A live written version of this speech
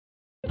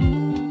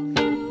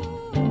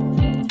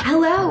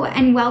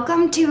and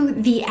welcome to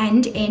the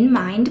End in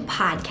Mind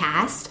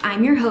podcast.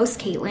 I'm your host,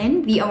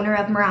 Caitlin, the owner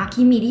of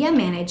Meraki Media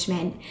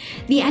Management.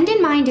 The End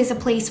in Mind is a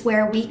place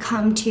where we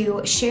come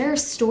to share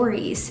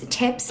stories,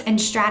 tips,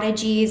 and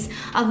strategies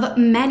of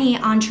many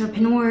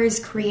entrepreneurs,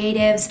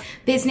 creatives,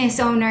 business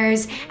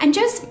owners, and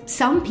just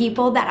some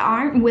people that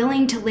aren't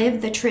willing to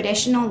live the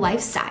traditional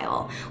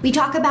lifestyle. We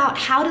talk about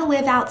how to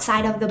live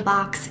outside of the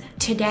box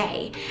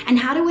today and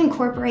how to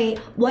incorporate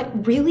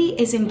what really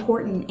is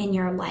important in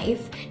your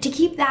life to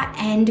keep that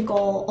end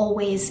goal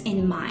always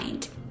in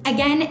mind.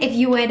 Again, if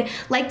you would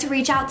like to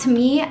reach out to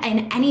me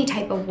in any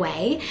type of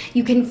way,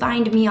 you can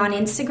find me on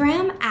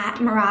Instagram at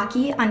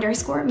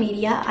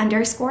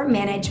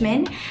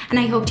Meraki_media_management. And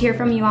I hope to hear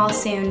from you all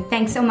soon.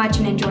 Thanks so much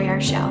and enjoy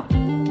our show.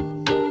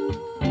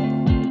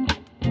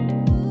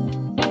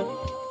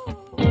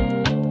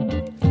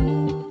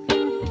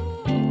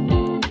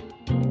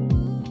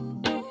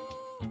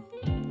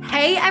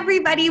 Hey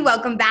everybody,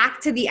 welcome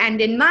back to The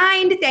End in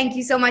Mind. Thank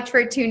you so much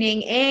for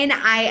tuning in.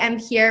 I am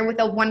here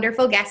with a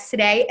wonderful guest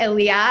today,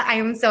 Ilya. I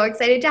am so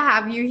excited to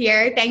have you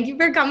here. Thank you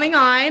for coming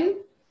on.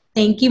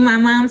 Thank you,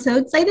 Mama. I'm so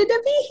excited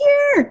to be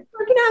here.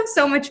 We're going to have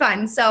so much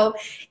fun. So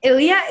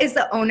Ilya is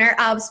the owner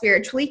of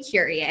Spiritually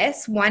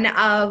Curious, one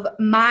of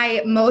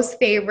my most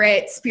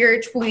favorite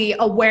spiritually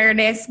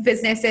awareness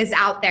businesses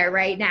out there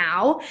right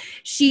now.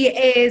 She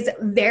is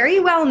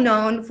very well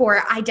known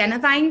for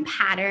identifying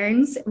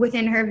patterns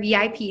within her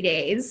VIP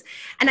days.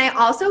 And I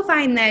also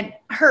find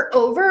that her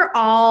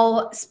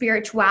overall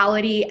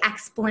spirituality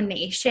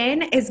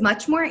explanation is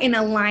much more in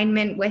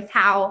alignment with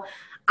how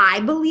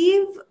I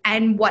believe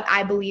and what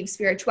I believe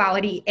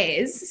spirituality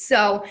is.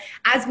 So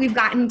as we've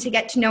gotten to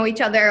get to know each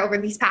other over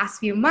these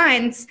past few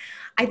months,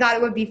 I thought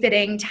it would be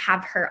fitting to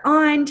have her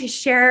on to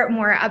share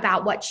more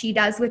about what she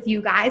does with you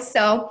guys.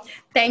 So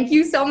thank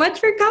you so much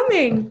for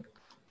coming.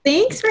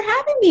 Thanks for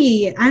having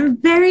me. I'm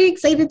very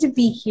excited to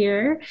be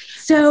here.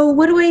 So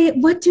what do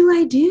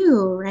I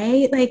do,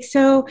 right?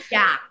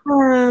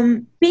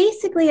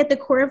 Basically at the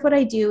core of what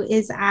I do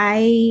is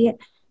I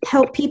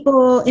help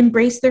people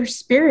embrace their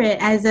spirit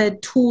as a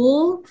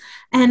tool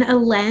and a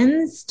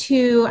lens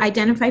to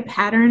identify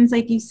patterns,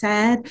 like you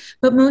said,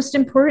 but most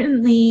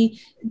importantly,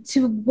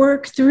 to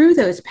work through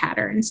those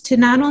patterns, to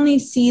not only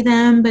see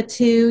them, but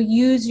to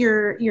use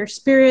your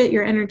spirit,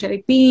 your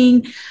energetic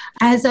being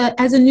as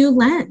a new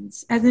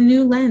lens, as a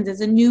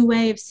new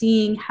way of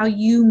seeing how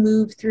you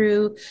move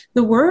through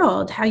the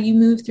world, how you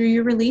move through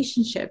your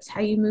relationships, how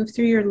you move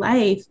through your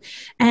life,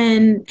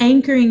 and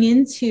anchoring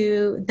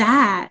into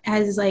that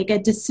as like a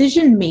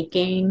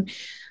decision-making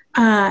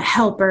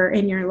helper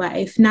in your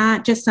life,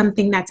 not just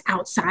something that's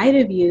outside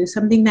of you,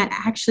 something that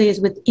actually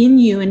is within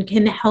you and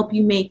can help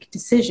you make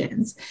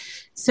decisions.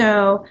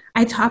 So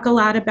I talk a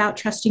lot about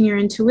trusting your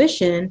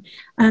intuition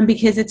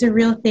because it's a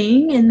real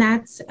thing. And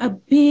that's a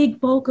big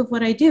bulk of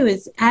what I do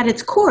is at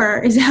its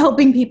core is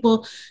helping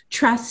people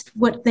trust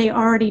what they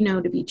already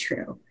know to be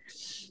true.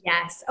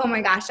 Yes. Oh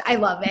my gosh. I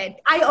love it.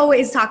 I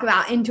always talk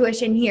about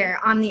intuition here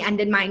on The End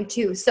in Mind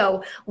too.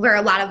 So where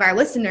a lot of our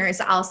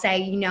listeners, I'll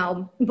say,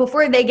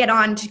 before they get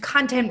on to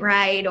content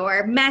write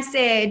or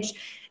message,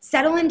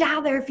 settle into how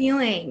they're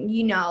feeling,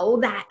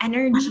 that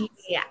energy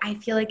I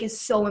feel like is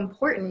so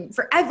important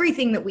for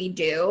everything that we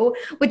do,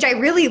 which I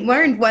really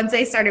learned once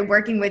I started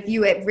working with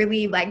you. It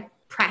really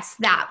pressed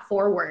that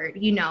forward,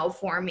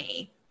 for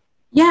me.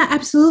 Yeah,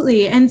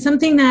 absolutely. And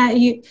something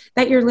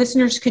that your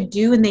listeners could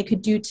do and they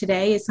could do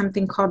today is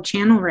something called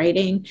channel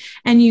writing.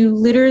 And you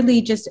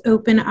literally just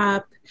open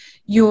up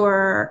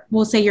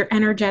we'll say your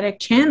energetic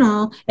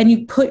channel, and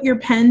you put your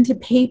pen to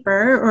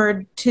paper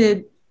or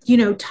to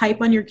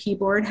type on your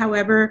keyboard,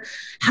 however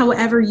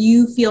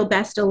you feel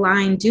best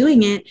aligned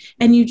doing it.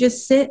 And you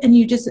just sit and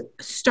you just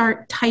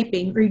start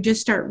typing, or you just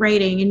start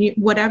writing, and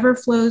whatever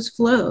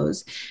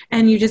flows.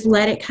 And you just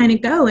let it kind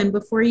of go. And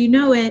before you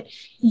know it,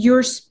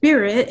 your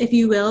spirit, if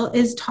you will,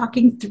 is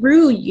talking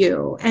through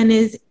you and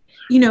is,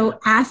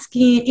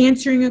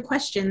 answering a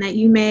question that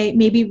you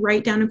maybe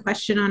write down a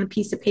question on a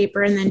piece of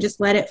paper and then just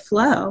let it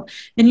flow.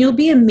 And you'll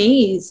be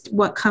amazed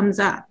what comes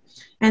up.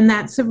 And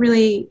that's a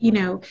really,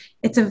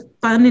 it's a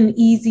fun and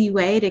easy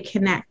way to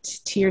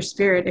connect to your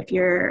spirit if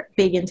you're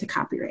big into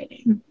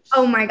copywriting.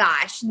 Oh my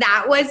gosh,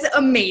 that was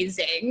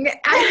amazing.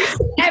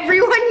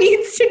 Everyone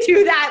needs to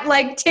do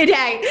that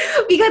today,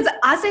 because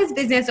us as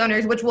business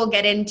owners, which we'll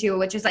get into,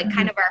 which is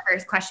kind of our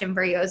first question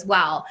for you as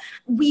well,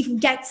 we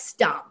get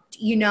stumped.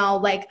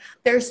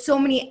 There's so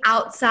many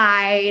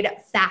outside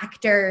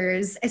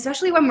factors,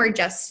 especially when we're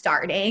just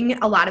starting.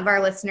 A lot of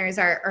our listeners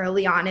are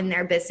early on in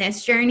their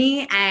business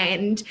journey,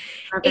 and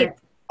it's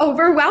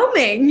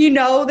overwhelming.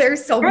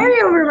 There's so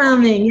very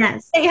overwhelming.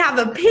 Yes. They have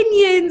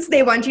opinions.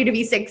 They want you to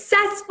be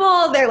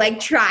successful. They're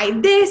like, try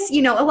this.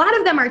 A lot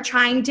of them are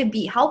trying to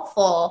be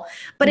helpful,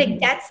 but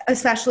it gets,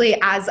 especially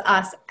as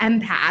us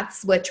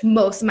empaths, which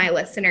most of my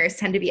listeners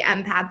tend to be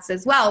empaths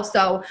as well.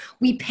 So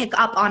we pick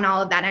up on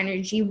all of that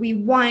energy. We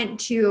want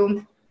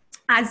to,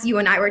 as you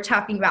and I were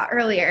talking about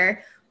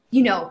earlier,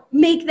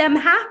 make them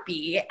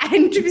happy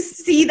and just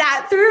see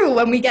that through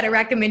when we get a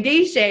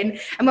recommendation.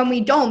 And when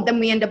we don't, then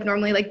we end up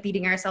normally like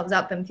beating ourselves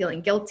up and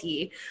feeling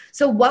guilty.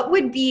 So what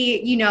would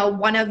be,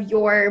 one of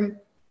your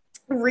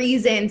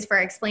reasons for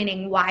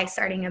explaining why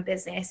starting a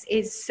business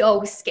is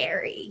so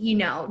scary?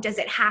 Does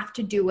it have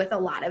to do with a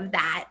lot of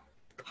that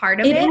part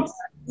of it?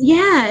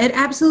 Yeah, it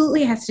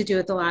absolutely has to do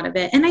with a lot of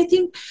it. And I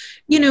think,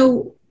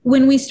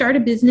 when we start a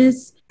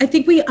business, I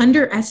think we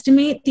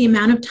underestimate the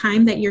amount of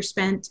time that you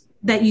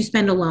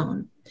spend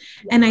alone.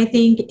 And I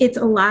think it's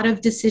a lot of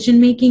decision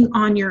making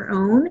on your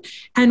own.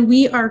 And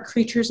we are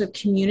creatures of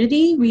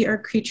community. We are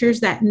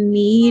creatures that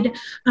need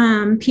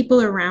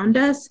people around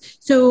us.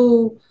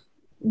 So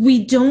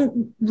we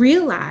don't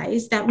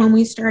realize that when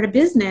we start a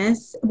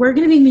business, we're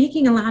going to be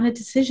making a lot of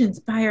decisions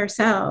by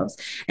ourselves.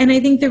 And I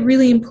think the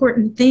really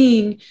important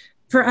thing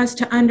for us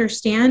to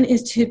understand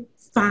is to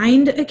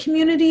find a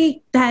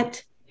community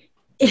that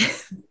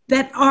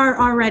are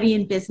already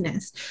in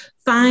business.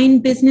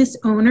 Find business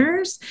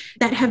owners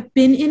that have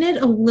been in it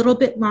a little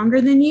bit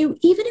longer than you,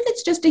 even if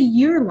it's just a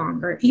year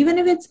longer, even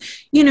if it's,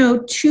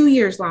 2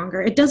 years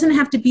longer. It doesn't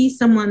have to be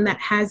someone that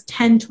has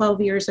 10,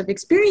 12 years of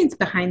experience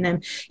behind them.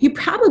 You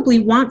probably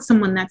want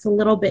someone that's a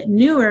little bit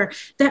newer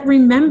that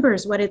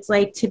remembers what it's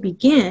like to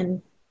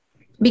begin.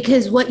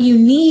 Because what you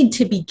need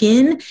to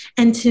begin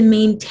and to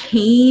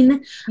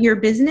maintain your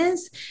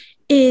business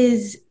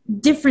is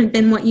different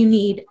than what you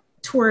need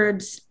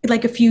towards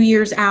like a few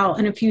years out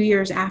and a few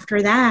years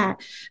after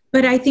that.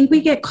 But I think we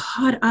get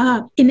caught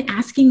up in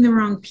asking the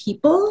wrong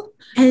people.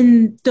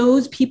 And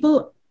those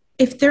people,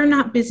 if they're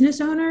not business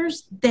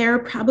owners, they're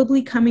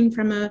probably coming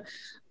from a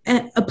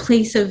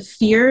place of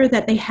fear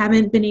that they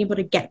haven't been able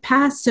to get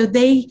past. So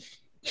they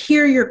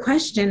hear your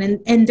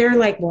question and they're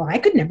like, well, I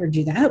could never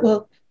do that.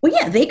 Well,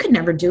 yeah, they could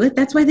never do it.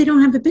 That's why they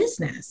don't have a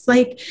business.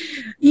 And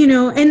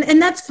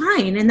that's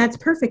fine. And that's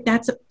perfect.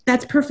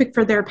 That's perfect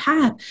for their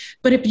path.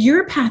 But if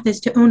your path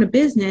is to own a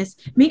business,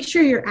 make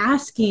sure you're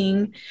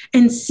asking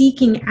and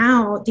seeking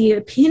out the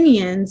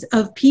opinions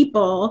of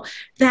people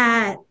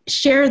that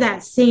share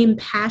that same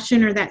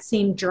passion or that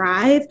same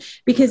drive.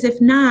 Because if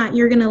not,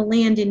 you're going to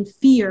land in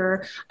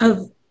fear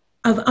of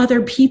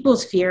other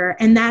people's fear,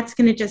 and that's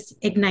going to just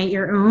ignite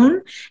your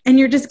own, and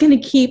you're just going to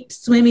keep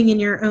swimming in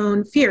your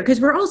own fear, because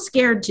we're all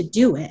scared to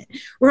do it.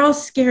 We're all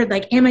scared,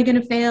 like, am I going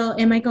to fail?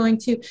 Am I going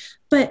to?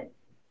 But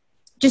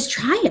just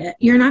try it.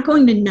 You're not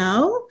going to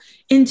know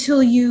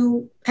until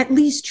you at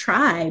least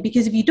try,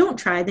 because if you don't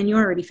try, then you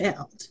already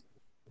failed.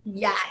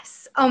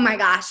 Yes. Oh my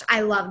gosh. I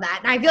love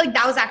that. And I feel like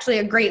that was actually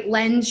a great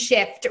lens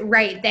shift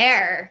right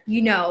there,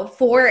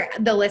 for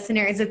the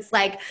listeners. It's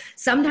like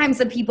sometimes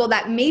the people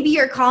that maybe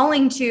you're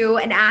calling to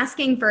and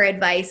asking for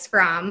advice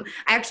from,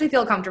 I actually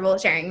feel comfortable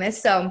sharing this.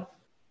 So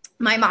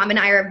my mom and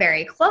I are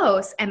very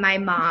close, and my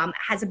mom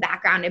has a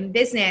background in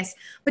business,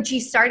 but she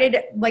started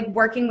like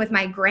working with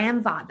my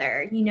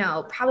grandfather,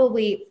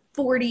 probably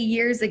 40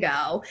 years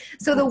ago.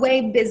 So the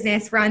way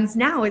business runs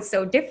now is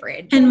so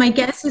different. And my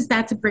guess is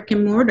that's a brick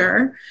and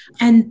mortar,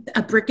 and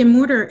a brick and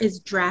mortar is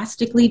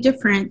drastically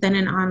different than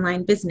an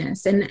online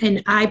business.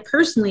 And I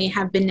personally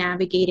have been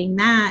navigating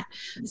that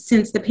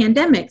since the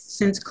pandemic,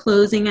 since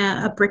closing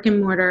a brick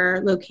and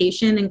mortar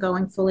location and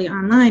going fully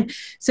online.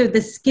 So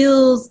the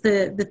skills,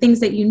 the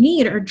things that you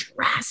need are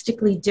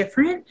drastically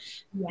different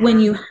when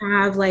you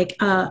have like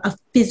a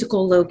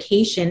physical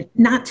location,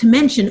 not to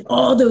mention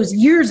all those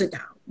years ago.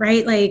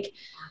 Right? Like,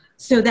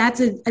 so that's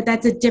a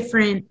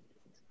different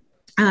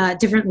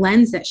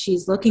lens that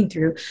she's looking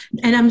through.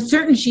 And I'm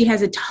certain she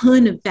has a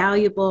ton of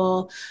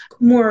valuable,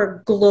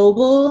 more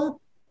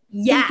global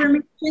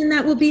information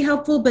that will be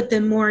helpful, but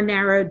the more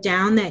narrowed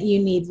down that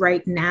you need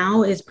right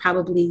now is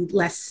probably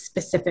less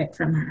specific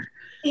from her.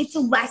 It's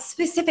less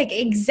specific.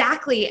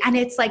 Exactly. And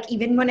it's like,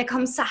 even when it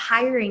comes to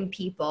hiring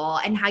people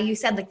and how you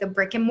said like the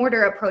brick and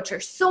mortar approach,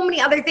 there's so many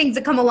other things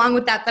that come along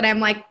with that I'm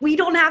like, we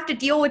don't have to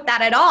deal with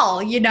that at all.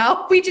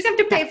 We just have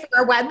to pay for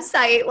our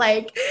website.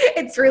 Like,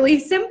 it's really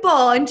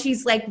simple. And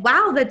she's like,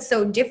 wow, that's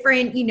so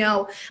different,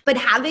 but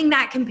having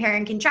that compare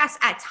and contrast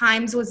at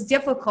times was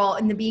difficult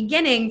in the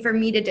beginning for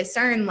me to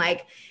discern,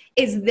 like,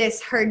 is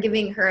this her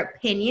giving her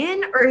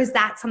opinion, or is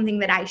that something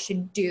that I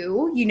should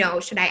do?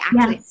 Should I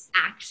actually take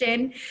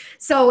action?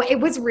 So it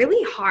was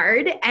really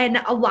hard.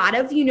 And a lot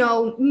of,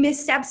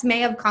 missteps may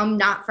have come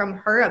not from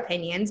her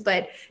opinions,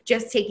 but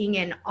just taking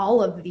in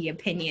all of the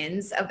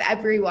opinions of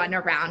everyone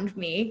around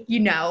me,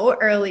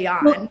 early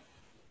on. Well,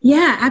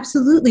 yeah,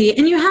 absolutely.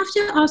 And you have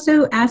to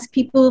also ask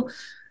people,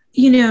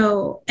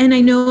 and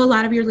I know a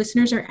lot of your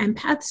listeners are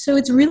empaths, so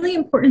it's really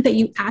important that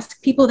you ask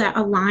people that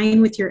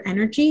align with your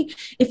energy.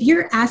 If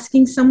you're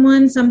asking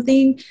someone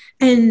something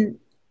and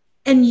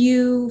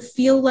you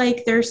feel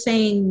like they're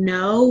saying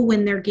no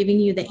when they're giving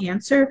you the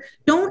answer,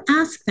 don't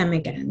ask them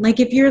again. Like,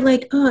 if you're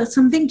like, oh,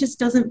 something just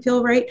doesn't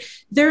feel right,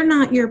 they're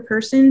not your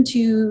person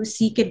to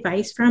seek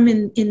advice from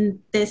in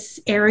this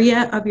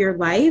area of your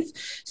life.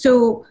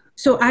 So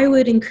So I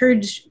would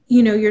encourage,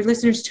 your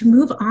listeners to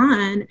move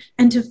on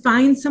and to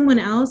find someone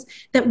else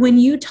that when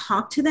you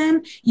talk to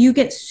them, you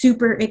get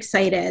super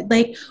excited.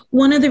 Like,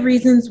 one of the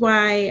reasons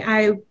why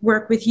I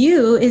work with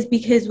you is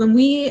because when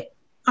we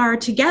are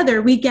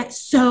together, we get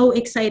so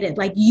excited.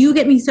 Like, you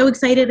get me so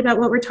excited about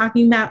what we're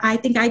talking about. I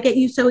think I get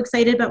you so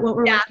excited about what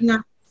we're working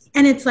on.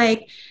 And it's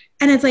like,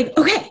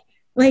 okay,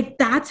 like,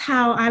 that's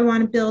how I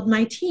want to build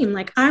my team.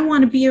 Like, I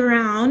want to be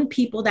around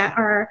people that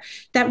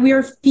we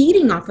are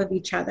feeding off of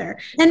each other.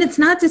 And it's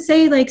not to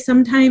say, like,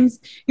 sometimes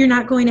you're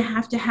not going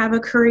to have a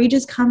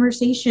courageous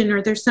conversation,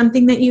 or there's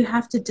something that you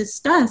have to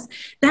discuss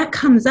that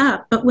comes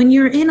up. But when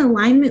you're in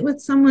alignment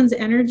with someone's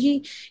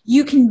energy,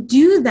 you can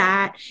do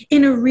that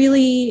in a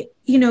really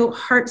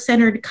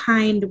heart-centered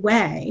kind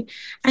way.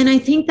 And I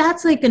think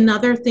that's like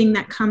another thing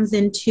that comes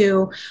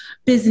into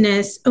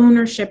business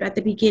ownership at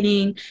the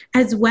beginning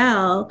as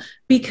well,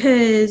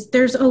 because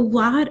there's a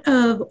lot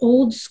of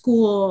old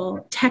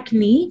school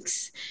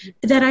techniques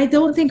that I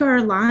don't think are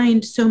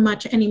aligned so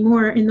much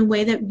anymore in the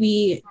way that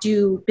we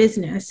do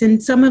business.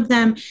 And some of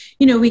them,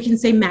 we can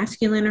say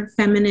masculine or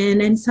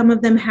feminine, and some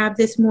of them have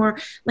this more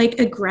like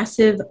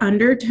aggressive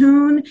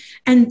undertone,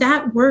 and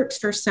that works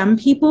for some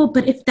people.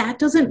 But if that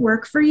doesn't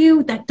work for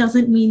you, that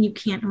doesn't mean you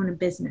can't own a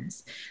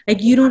business.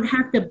 Like, you don't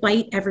have to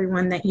bite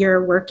everyone that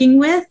you're working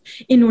with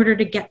in order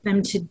to get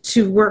them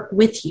to work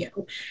with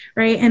you,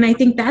 right? And I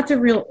think that's a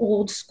real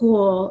old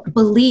school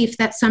belief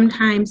that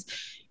sometimes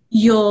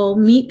you'll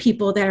meet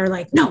people that are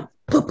like, no,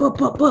 boop, boop,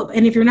 boop, boop.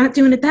 And if you're not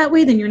doing it that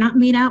way, then you're not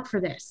made out for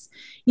this,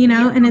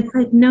 and it's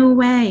like, no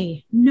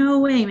way,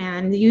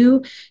 man.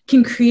 You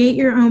can create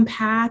your own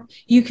path.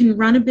 You can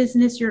run a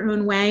business your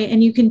own way,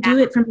 and you can do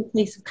it from a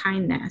place of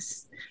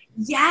kindness.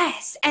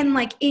 Yes. And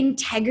like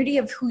integrity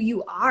of who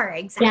you are.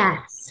 Exactly.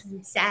 Yes. You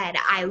said,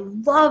 I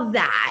love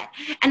that.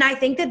 And I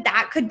think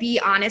that could be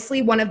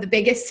honestly one of the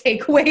biggest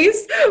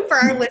takeaways for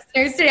our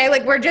listeners today.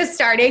 Like, we're just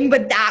starting,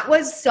 but that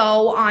was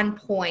so on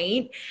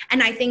point.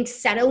 And I think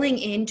settling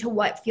into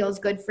what feels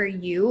good for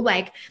you,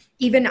 like,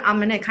 even I'm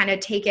going to kind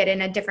of take it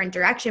in a different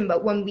direction.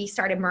 But when we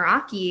started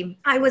Meraki,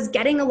 I was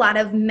getting a lot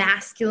of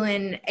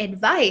masculine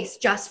advice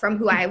just from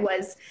who I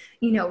was,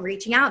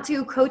 reaching out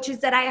to, coaches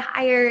that I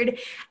hired.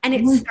 And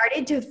it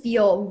started to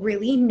feel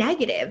really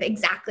negative,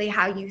 exactly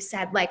how you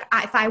said. Like,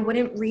 if I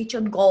wouldn't reach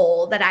a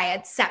goal that I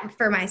had set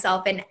for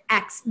myself in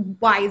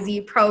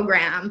XYZ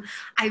program,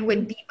 I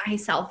would beat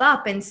myself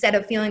up instead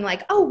of feeling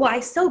like, oh, well,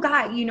 I still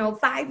got,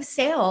 5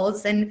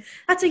 sales. And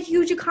that's a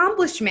huge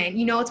accomplishment.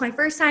 It's my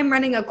first time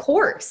running a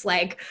course.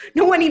 Like,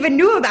 no one even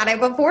knew about it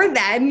before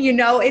then.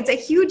 It's a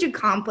huge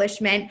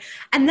accomplishment.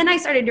 And then I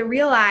started to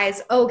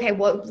realize, okay,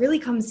 well, it really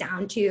comes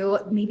down to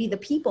maybe the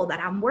people that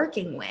I'm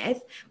working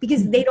with,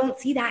 because they don't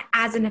see that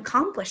as an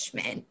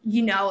accomplishment.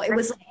 It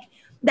was like,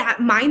 that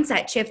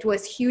mindset shift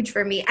was huge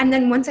for me. And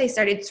then once I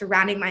started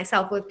surrounding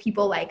myself with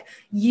people like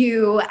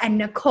you and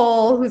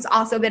Nicole, who's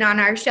also been on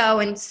our show,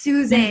 and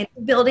Susan,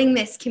 building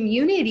this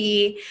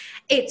community,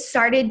 it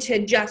started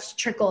to just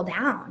trickle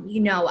down.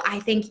 I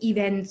think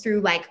even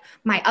through like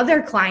my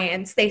other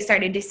clients, they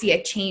started to see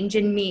a change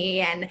in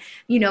me, and,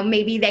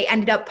 maybe they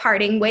ended up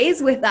parting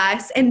ways with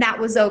us, and that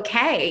was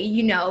okay,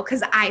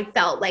 because I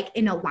felt like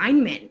in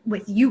alignment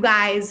with you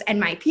guys and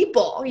my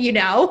people,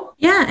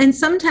 Yeah. And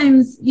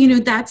sometimes,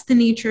 that's the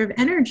nature of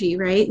energy,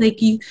 right? Like,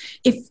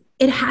 if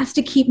it has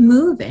to keep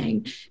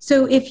moving.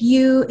 So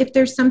if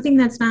there's something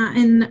that's not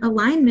in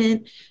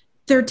alignment,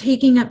 they're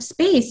taking up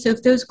space. So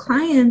if those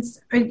clients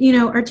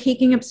are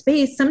taking up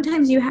space,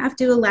 sometimes you have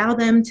to allow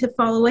them to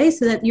fall away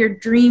so that your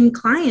dream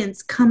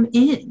clients come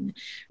in,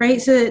 right?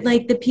 So that,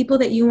 like, the people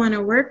that you want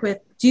to work with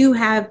do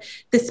have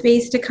the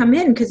space to come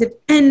in,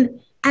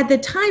 and at the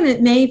time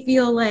it may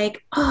feel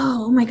like,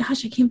 oh my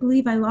gosh, I can't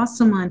believe I lost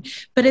someone.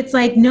 But it's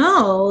like,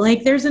 no,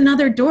 like, there's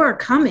another door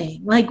coming.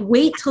 Like,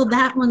 wait till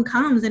that one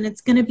comes and it's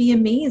going to be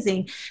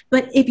amazing.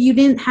 But if you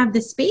didn't have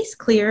the space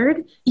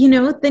cleared,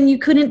 then you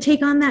couldn't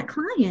take on that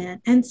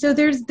client. And so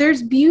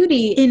there's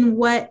beauty in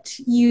what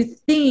you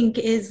think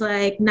is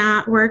like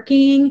not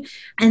working.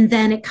 And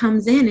then it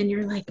comes in and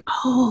you're like,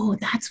 oh,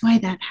 that's why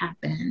that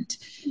happened.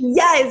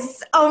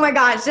 Yes. Oh my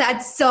gosh.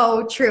 That's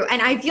so true.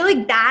 And I feel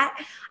like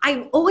that,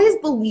 I always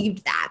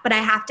believed that, but I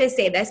have to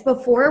say this,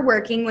 before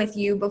working with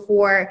you,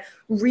 before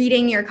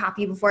reading your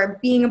copy, before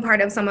being a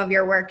part of some of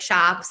your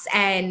workshops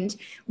and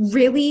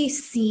really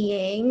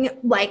seeing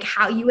like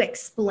how you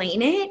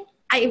explain it,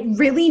 I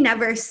really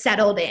never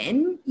settled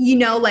in,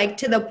 like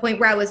to the point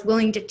where I was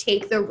willing to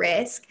take the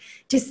risk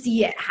to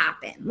see it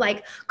happen.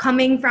 Like,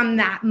 coming from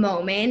that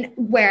moment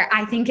where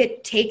I think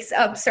it takes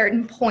a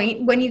certain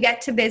point when you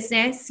get to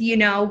business,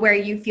 where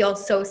you feel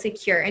so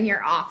secure in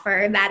your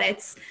offer that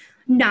it's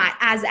not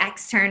as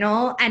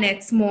external, and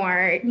it's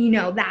more,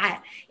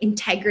 that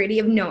integrity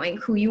of knowing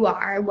who you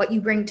are, what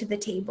you bring to the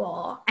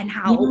table, and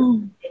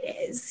how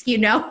it is, you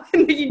don't have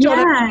to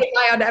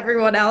rely on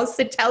everyone else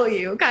to tell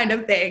you, kind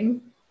of thing.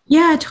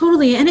 Yeah,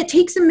 totally. And it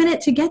takes a minute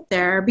to get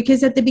there,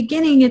 because at the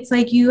beginning, it's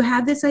like you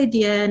have this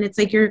idea and it's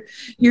like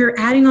you're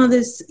adding all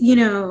this,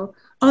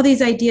 all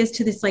these ideas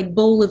to this like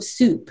bowl of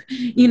soup,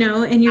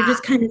 and you're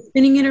just kind of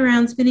spinning it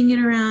around, spinning it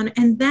around.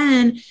 And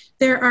then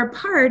there are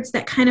parts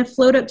that kind of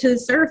float up to the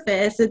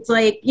surface. It's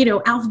like,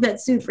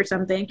 alphabet soup or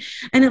something.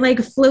 And it like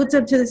floats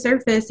up to the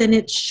surface and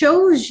it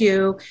shows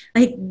you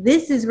like,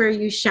 this is where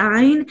you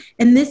shine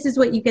and this is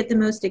what you get the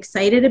most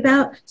excited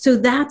about. So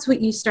that's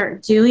what you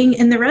start doing.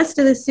 And the rest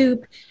of the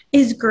soup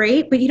is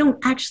great, but you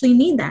don't actually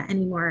need that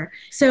anymore.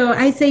 So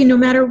I say, no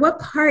matter what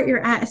part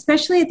you're at,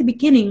 especially at the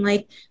beginning,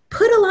 like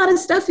put a lot of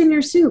stuff in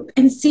your soup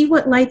and see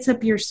what lights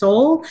up your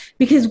soul.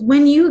 Because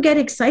when you get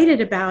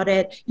excited about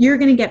it, you're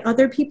going to get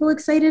other people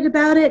excited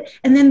about it.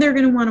 And then they're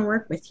going to want to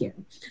work with you.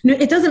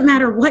 It doesn't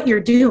matter what you're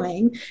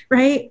doing,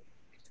 right?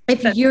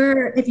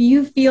 If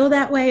you feel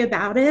that way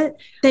about it,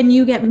 then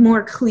you get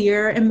more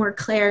clear and more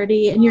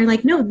clarity. And you're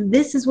like, no,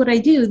 this is what I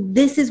do.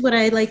 This is what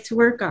I like to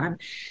work on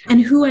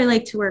and who I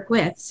like to work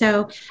with.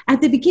 So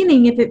at the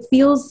beginning, if it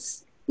feels,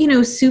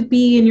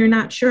 soupy and you're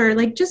not sure,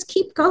 like just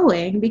keep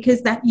going,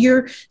 because that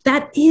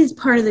is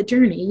part of the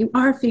journey. You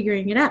are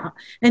figuring it out.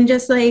 And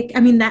just like,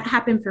 that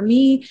happened for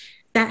me.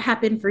 That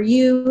happened for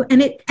you,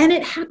 and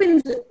it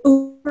happens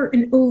over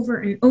and over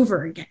and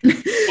over again.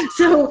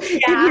 So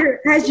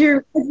as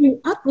you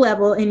up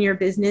level in your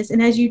business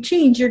and as you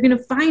change, you're going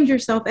to find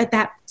yourself at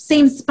that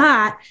same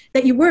spot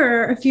that you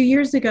were a few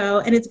years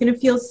ago, and it's going to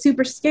feel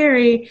super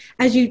scary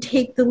as you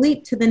take the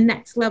leap to the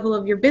next level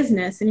of your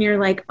business, and you're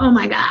like, oh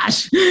my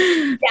gosh,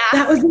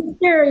 that was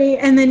scary,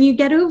 and then you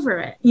get over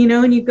it,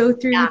 and you go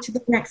through to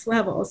the next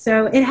level.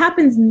 So it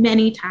happens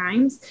many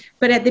times,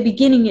 but at the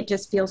beginning, it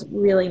just feels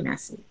really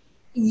messy.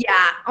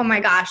 Yeah. Oh my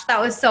gosh. That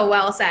was so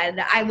well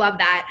said. I love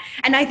that.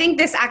 And I think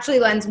this actually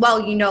lends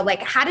well,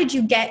 like how did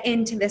you get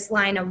into this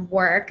line of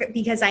work?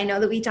 Because I know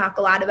that we talk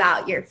a lot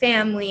about your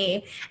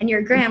family and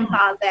your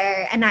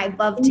grandfather, and I'd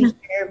love to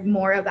hear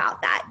more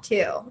about that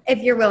too, if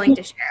you're willing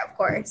to share, of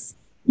course.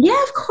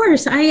 Yeah, of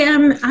course. I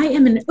am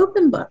an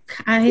open book.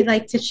 I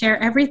like to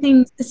share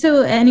everything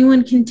so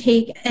anyone can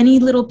take any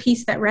little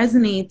piece that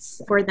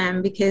resonates for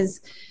them,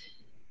 because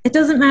it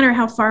doesn't matter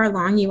how far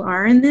along you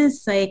are in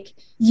this, like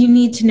you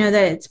need to know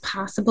that it's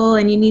possible,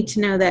 and you need to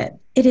know that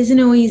it isn't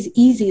always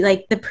easy.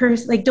 Like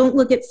don't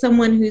look at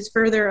someone who's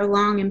further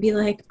along and be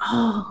like,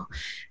 oh,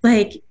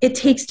 like it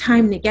takes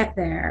time to get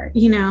there,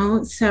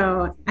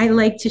 So I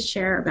like to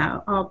share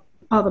about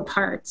all the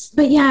parts.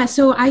 But yeah,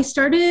 so I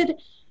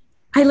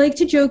like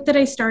to joke that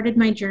I started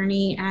my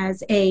journey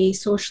as a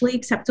socially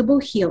acceptable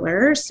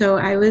healer. So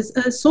I was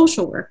a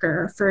social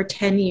worker for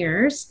 10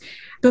 years.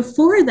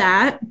 Before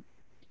that,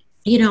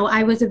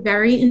 I was a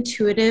very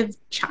intuitive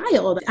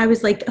child. I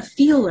was like a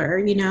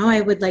feeler, I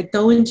would like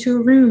go into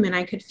a room and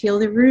I could feel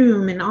the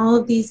room and all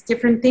of these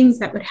different things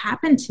that would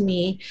happen to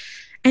me.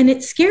 And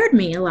it scared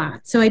me a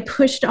lot. So I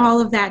pushed all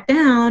of that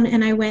down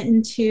and I went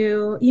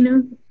into,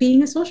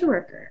 being a social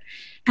worker.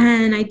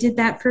 And I did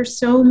that for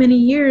so many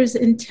years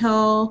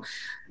until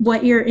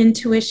what your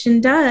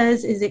intuition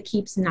does is it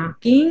keeps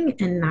knocking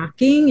and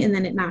knocking, and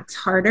then it knocks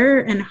harder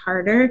and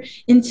harder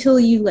until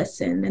you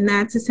listen. And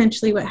that's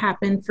essentially what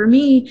happened for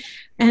me.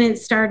 And it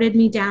started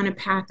me down a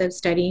path of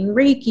studying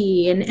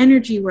Reiki and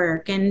energy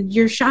work and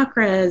your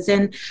chakras.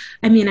 And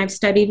I've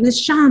studied with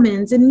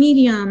shamans and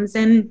mediums,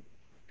 and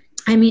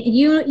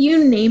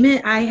you name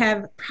it. I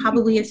have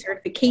probably a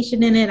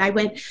certification in it. I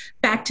went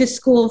back to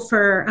school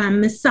for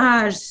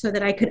massage so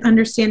that I could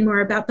understand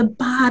more about the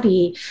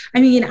body.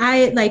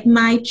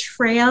 My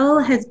trail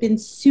has been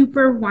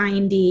super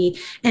windy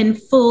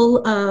and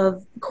full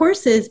of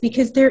courses,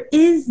 because there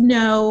is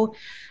no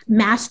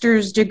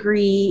master's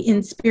degree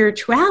in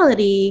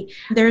spirituality.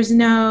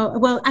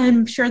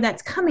 I'm sure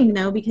that's coming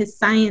though, because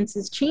science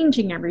is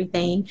changing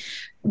everything,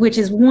 which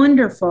is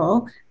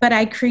wonderful. But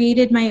I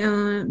created my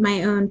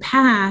own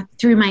path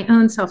through my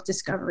own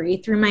self-discovery,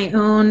 through my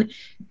own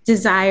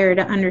desire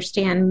to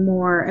understand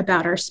more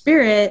about our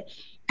spirit.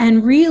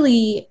 And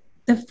really,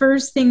 the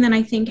first thing that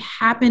I think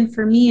happened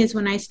for me is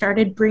when I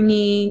started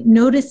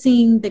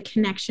noticing the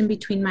connection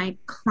between my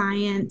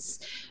clients'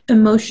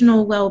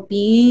 emotional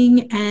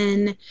well-being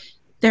and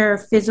their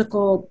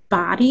physical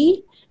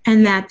body,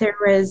 and that there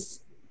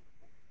was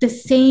the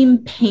same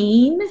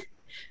pain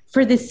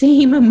for the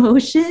same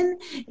emotion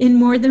in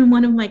more than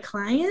one of my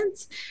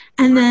clients.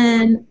 And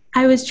then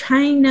I was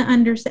trying to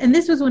understand, and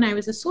this was when I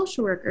was a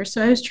social worker.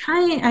 So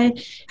I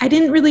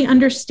didn't really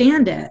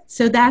understand it.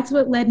 So that's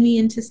what led me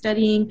into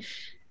studying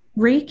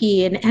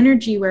Reiki and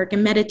energy work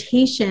and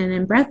meditation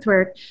and breath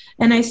work.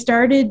 And I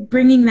started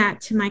bringing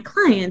that to my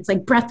clients,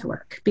 like breath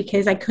work,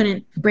 because I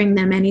couldn't bring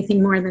them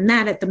anything more than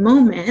that at the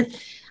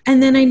moment.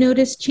 And then I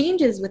noticed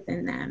changes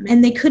within them,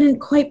 and they couldn't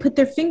quite put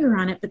their finger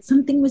on it, but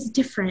something was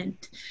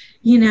different,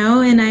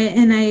 and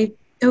I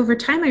over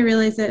time, I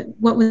realized that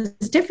what was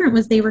different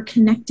was they were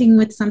connecting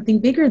with something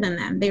bigger than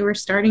them. They were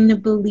starting to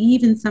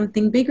believe in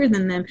something bigger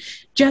than them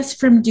just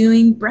from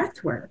doing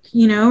breath work,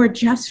 or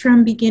just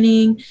from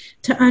beginning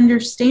to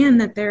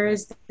understand that there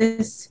is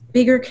this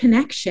bigger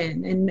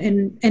connection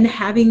and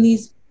having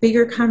these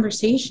bigger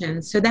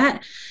conversations. So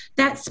that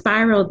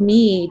spiraled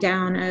me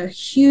down a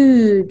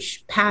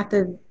huge path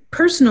of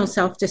personal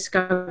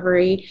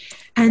self-discovery,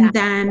 and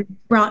then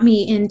brought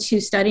me into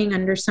studying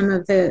under some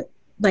of the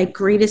like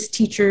greatest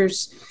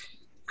teachers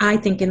I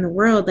think in the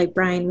world, like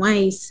Brian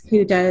Weiss,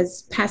 who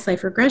does past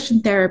life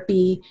regression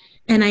therapy.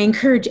 And I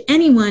encourage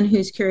anyone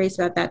who's curious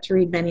about that to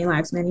read Many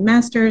Lives, Many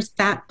Masters.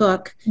 That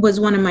book was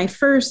one of my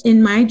first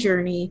in my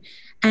journey,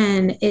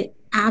 and it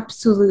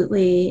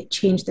absolutely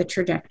changed the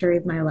trajectory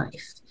of my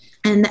life.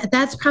 And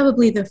that's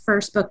probably the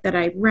first book that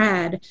I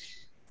read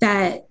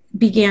that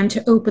began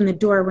to open the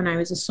door when I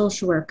was a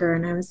social worker.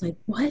 And I was like,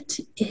 what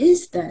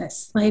is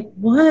this? Like,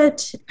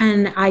 what?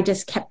 And I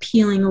just kept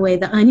peeling away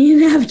the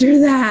onion after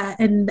that.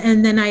 And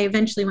then I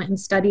eventually went and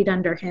studied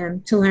under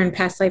him to learn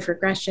past life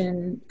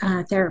regression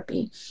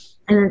therapy.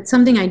 And it's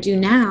something I do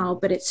now,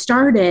 but it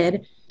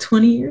started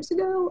 20 years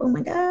ago. Oh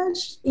my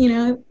gosh,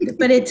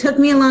 but it took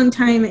me a long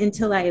time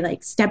until I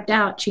like stepped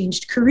out,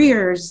 changed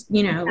careers,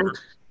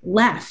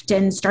 left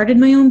and started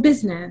my own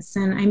business.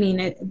 And I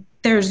mean,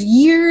 there's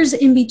years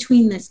in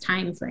between this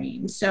time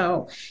frame.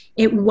 So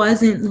it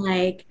wasn't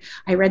like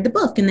I read the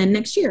book and then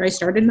next year I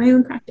started my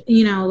own practice,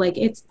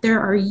 there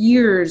are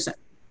years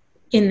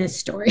in this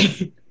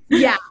story.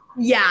 Yeah.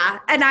 Yeah.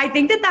 And I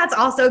think that that's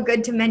also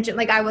good to mention.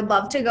 Like, I would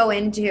love to go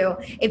into,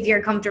 if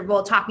you're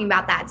comfortable talking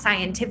about that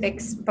scientific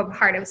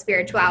part of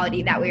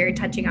spirituality that we were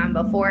touching on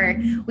before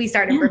we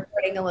started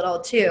recording a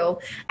little too.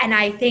 And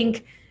I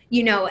think,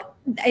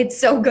 it's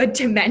so good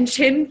to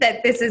mention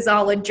that this is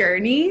all a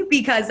journey,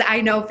 because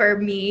I know for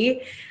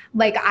me,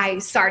 like, I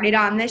started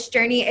on this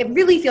journey, it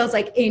really feels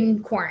like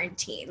in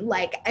quarantine.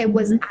 Like, it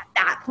was at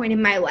that point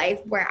in my life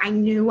where I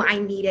knew I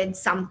needed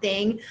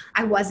something.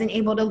 I wasn't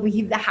able to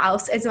leave the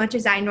house as much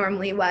as I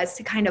normally was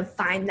to kind of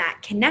find that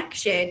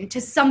connection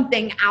to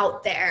something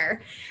out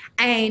there.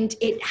 And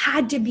it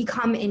had to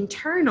become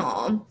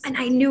internal. And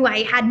I knew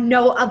I had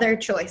no other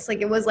choice.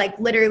 Like, it was like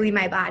literally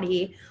my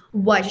body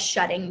was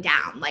shutting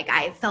down. Like,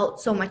 I felt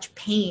so much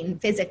pain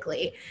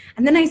physically.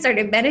 And then I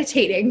started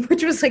meditating,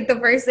 which was like the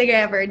first thing I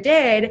ever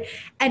did.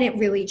 And it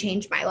really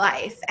changed my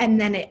life.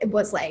 And then it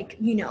was like,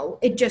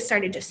 it just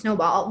started to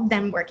snowball.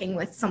 Then working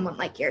with someone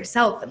like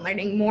yourself and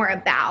learning more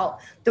about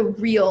the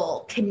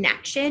real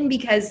connection,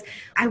 because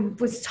I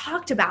was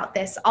talked about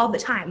this all the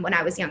time when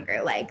I was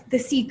younger, like The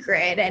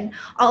Secret and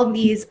all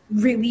these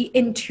really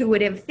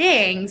intuitive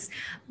things.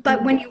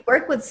 But when you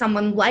work with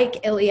someone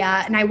like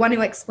Ilya, and I want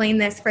to explain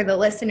this for the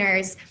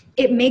listeners,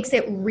 it makes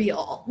it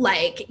real.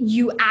 Like,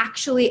 you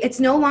actually, it's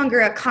no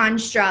longer a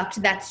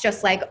construct that's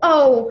just like,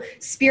 oh,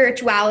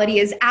 spirituality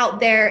is out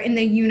there in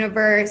the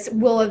universe,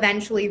 we'll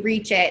eventually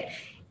reach it.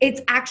 It's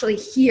actually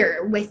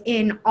here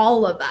within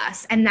all of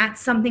us. And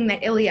that's something that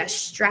Ilya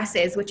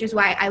stresses, which is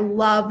why I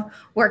love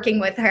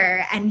working with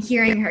her and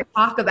hearing her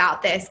talk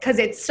about this, because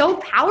it's so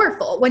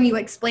powerful when you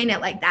explain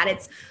it like that.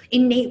 It's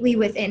innately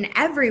within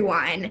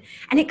everyone.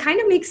 And it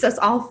kind of makes us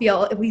all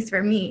feel, at least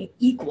for me,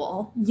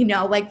 equal,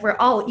 like we're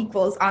all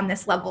equals on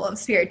this level of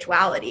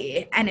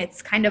spirituality. And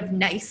it's kind of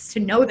nice to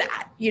know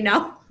that,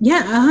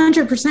 Yeah,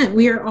 100%.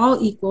 We are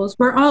all equals.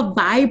 We're all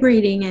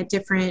vibrating at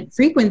different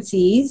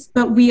frequencies,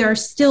 but we are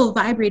still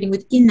vibrating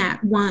within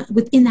that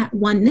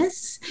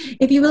oneness,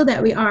 if you will,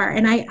 that we are.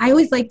 And I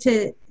always like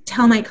to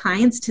tell my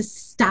clients to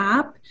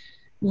stop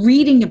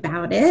reading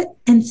about it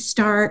and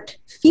start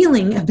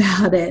feeling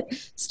about it.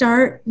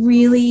 Start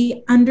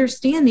really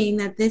understanding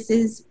that this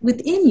is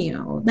within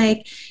you.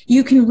 Like,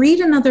 you can read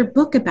another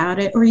book about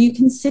it, or you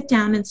can sit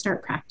down and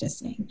start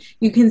practicing.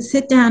 You can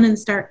sit down and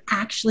start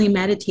actually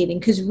meditating,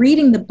 because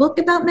reading the book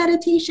about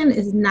meditation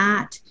is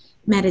not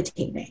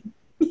meditating.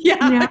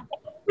 Yeah.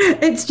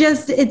 It's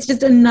just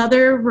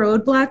another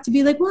roadblock to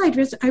be like, well,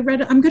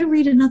 I'm going to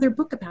read another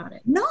book about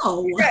it.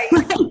 No, right.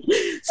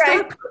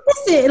 Start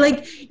practicing.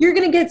 Like, you're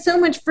going to get so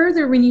much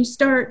further when you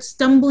start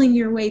stumbling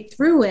your way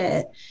through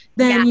it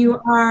than you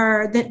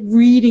are that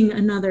reading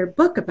another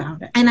book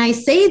about it. And I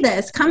say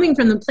this coming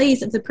from the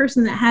place of the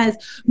person that has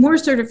more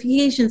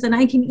certifications than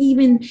I can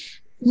even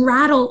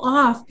rattle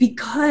off,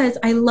 because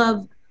I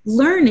love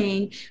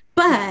learning.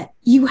 But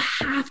you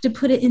have to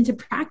put it into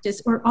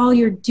practice, or all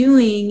you're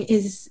doing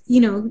is,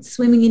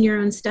 swimming in your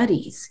own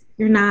studies.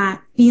 You're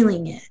not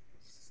feeling it.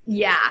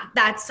 Yeah,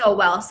 that's so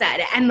well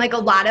said. And like, a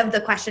lot of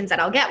the questions that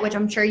I'll get, which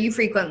I'm sure you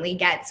frequently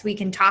get, so we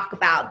can talk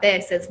about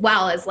this as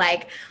well, as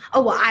like,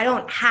 oh, well, I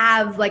don't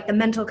have like the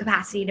mental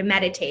capacity to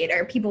meditate.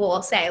 Or people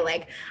will say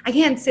like, I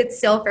can't sit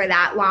still for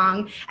that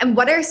long. And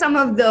what are some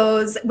of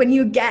those, when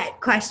you get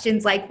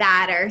questions like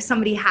that, or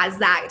somebody has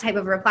that type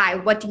of reply,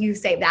 what do you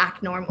say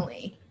back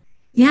normally?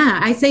 Yeah,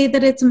 I say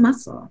that it's a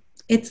muscle.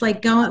 It's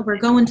like we're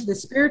going to the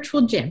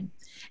spiritual gym,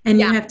 and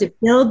you have to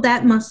build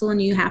that muscle,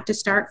 and you have to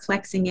start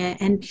flexing it.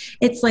 And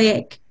it's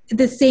like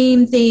the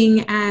same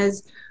thing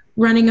as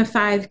running a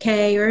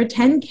 5K or a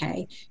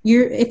 10K.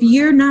 If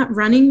you're not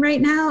running right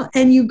now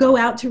and you go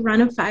out to run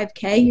a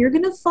 5K, you're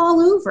going to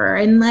fall over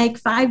in like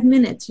 5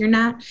 minutes. You're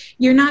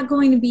not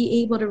going to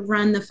be able to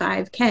run the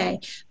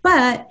 5K.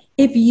 But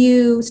if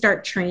you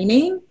start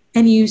training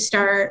and you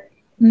start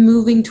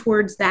moving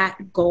towards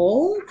that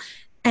goal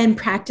and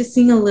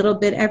practicing a little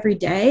bit every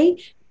day,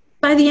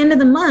 by the end of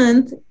the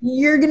month,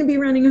 you're going to be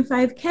running a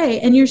 5K,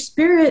 and your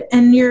spirit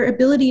and your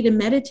ability to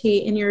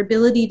meditate and your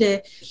ability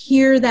to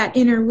hear that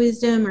inner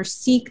wisdom or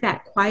seek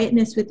that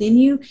quietness within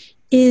you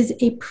is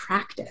a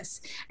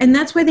practice. And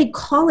that's why they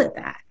call it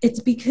that. It's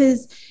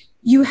because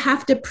you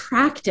have to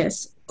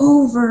practice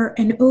over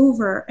and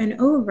over and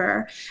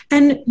over.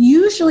 And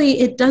usually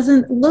it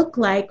doesn't look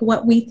like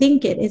what we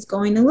think it is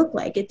going to look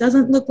like. It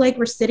doesn't look like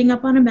we're sitting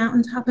up on a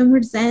mountaintop and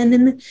we're zen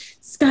and the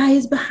sky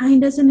is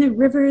behind us and the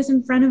river is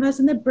in front of us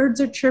and the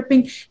birds are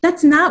chirping.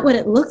 That's not what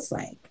it looks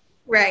like.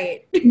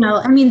 Right. No,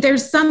 I mean,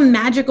 there's some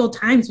magical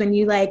times when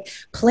you like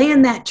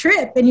plan that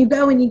trip and you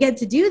go and you get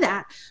to do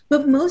that.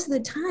 But most of the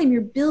time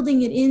you're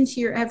building it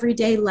into your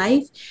everyday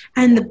life.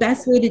 And the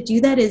best way to do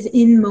that is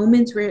in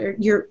moments where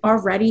you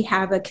already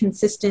have a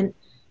consistent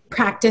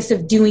practice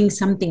of doing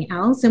something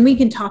else. And we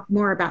can talk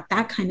more about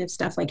that kind of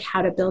stuff, like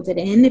how to build it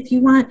in if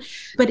you want.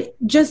 But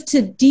just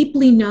to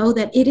deeply know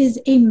that it is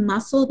a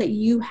muscle that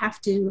you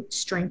have to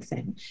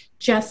strengthen,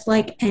 just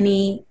like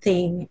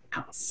anything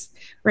else.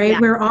 Right. Yeah.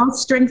 We're all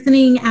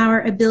strengthening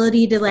our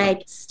ability to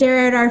like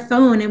stare at our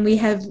phone, and we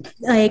have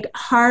like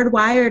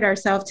hardwired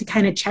ourselves to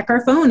kind of check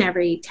our phone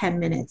every 10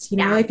 minutes. You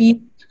know, if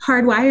you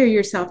hardwire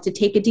yourself to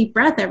take a deep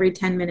breath every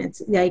 10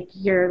 minutes, like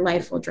your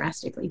life will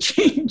drastically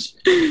change.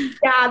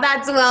 Yeah,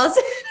 that's well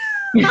said.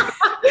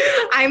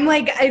 I'm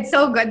like, it's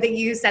so good that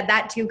you said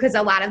that too, because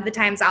a lot of the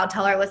times I'll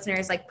tell our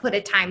listeners, like, put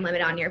a time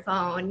limit on your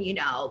phone. You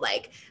know,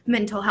 like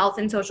mental health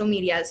and social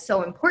media is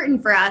so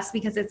important for us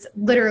because it's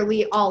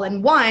literally all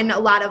in one. A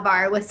lot of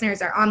our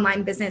listeners are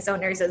online business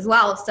owners as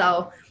well.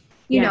 So,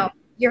 you know,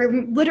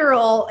 your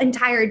literal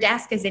entire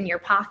desk is in your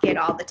pocket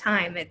all the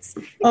time. It's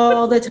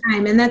all the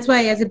time. And that's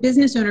why as a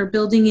business owner,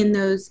 building in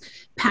those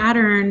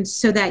patterns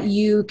so that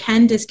you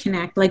can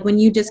disconnect, like when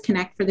you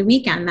disconnect for the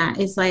weekend, that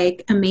is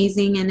like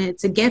amazing, and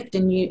it's a gift,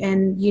 and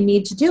you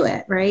need to do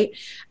it, right?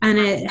 And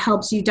it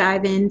helps you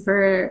dive in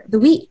for the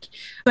week.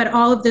 But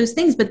all of those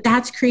things, but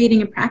that's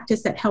creating a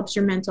practice that helps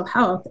your mental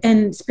health,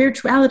 and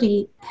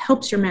spirituality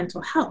helps your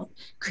mental health.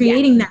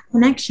 Creating that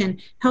connection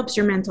helps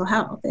your mental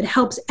health. It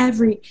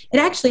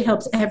actually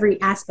helps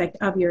every aspect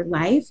of your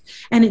life.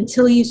 And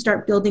until you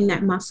start building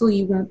that muscle,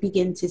 you won't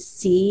begin to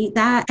see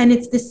that. And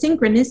it's the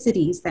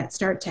synchronicities that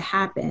start to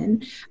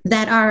happen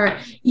that are,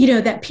 you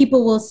know, that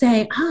people will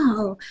say,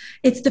 oh,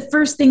 it's the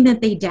first thing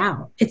that they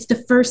doubt. It's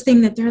the first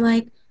thing that they're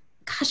like,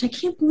 gosh, I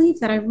can't believe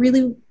that I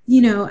really,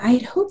 you know,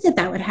 I'd hoped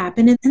that would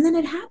happen. And then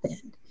it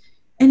happened.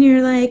 And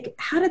you're like,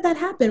 how did that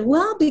happen?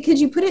 Well,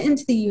 because you put it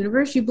into the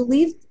universe, you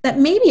believed that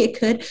maybe it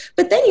could,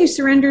 but then you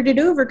surrendered it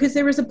over because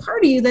there was a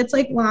part of you that's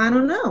like, well, I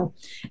don't know.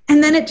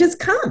 And then it just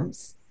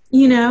comes,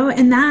 you know,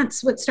 and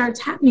that's what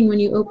starts happening when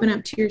you open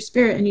up to your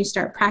spirit and you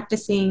start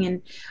practicing,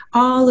 and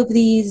all of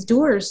these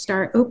doors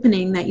start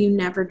opening that you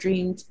never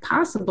dreamed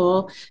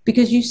possible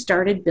because you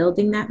started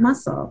building that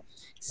muscle.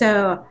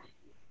 So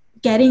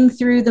getting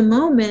through the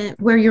moment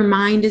where your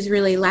mind is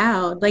really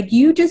loud, like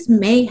you just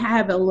may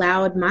have a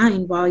loud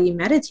mind while you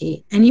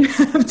meditate, and you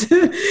have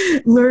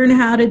to learn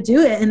how to do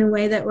it in a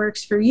way that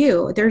works for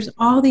you. There's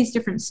all these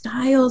different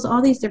styles,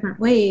 all these different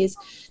ways.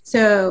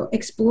 So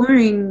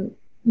exploring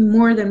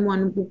more than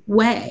one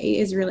way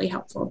is really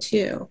helpful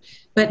too.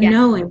 But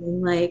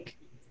knowing like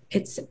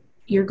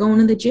you're going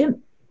to the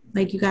gym,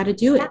 like you got to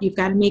do it. You've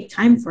got to make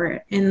time for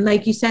it. And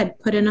like you said,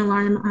 put an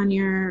alarm on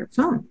your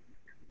phone,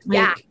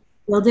 like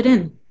build it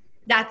in.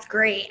 That's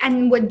great.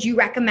 And would you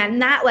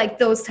recommend that, like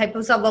those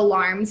types of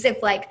alarms,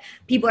 if like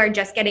people are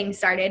just getting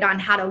started on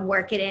how to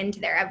work it into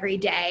their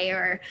everyday?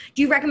 Or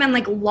do you recommend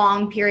like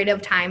long period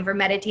of time for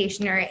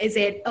meditation, or is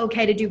it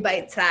okay to do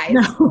bite size?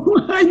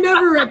 No, I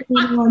never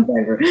recommend long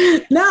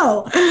time.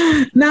 No,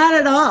 not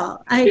at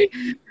all.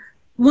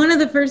 One of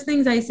the first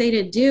things I say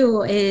to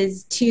do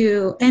is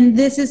and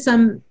this is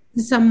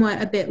somewhat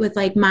a bit with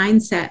like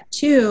mindset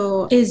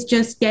too, is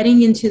just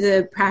getting into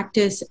the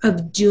practice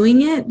of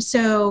doing it.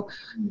 So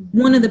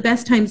one of the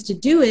best times to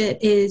do it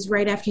is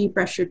right after you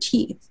brush your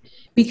teeth,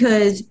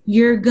 because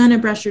you're going to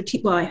brush your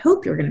teeth. Well, I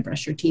hope you're going to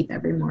brush your teeth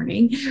every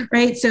morning,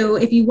 right? So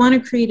if you want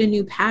to create a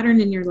new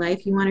pattern in your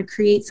life, you want to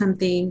create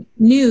something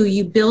new,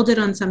 you build it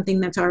on something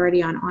that's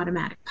already on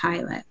automatic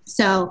pilot.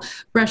 So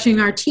brushing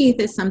our teeth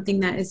is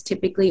something that is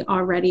typically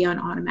already on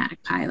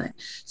automatic pilot.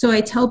 So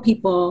I tell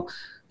people,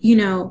 you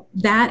know,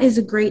 that is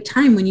a great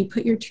time when you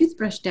put your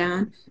toothbrush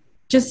down,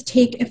 just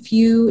take a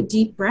few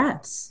deep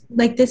breaths.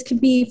 Like this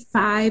could be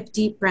 5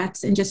 deep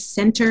breaths, and just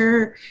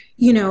center,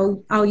 you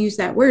know, I'll use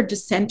that word,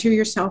 just center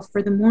yourself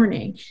for the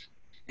morning.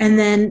 And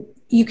then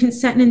you can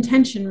set an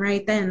intention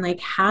right then, like,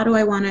 how do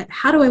I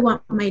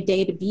want my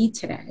day to be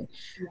today?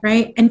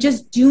 Right. And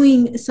just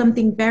doing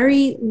something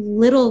very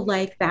little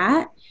like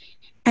that,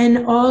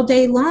 and all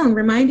day long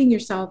reminding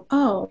yourself,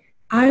 oh,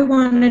 I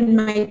wanted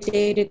my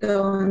day to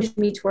go and push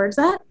me towards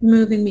that,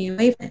 moving me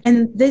away from it.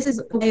 And this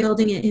is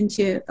building it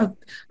into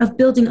of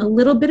building a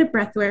little bit of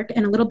breath work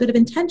and a little bit of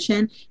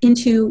intention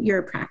into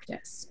your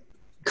practice.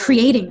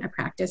 creating a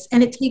practice,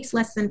 and it takes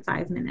less than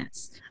 5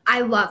 minutes.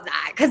 I love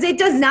that because it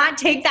does not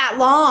take that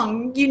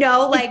long,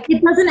 like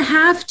it doesn't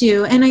have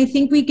to. And I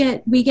think we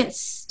get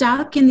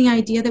stuck in the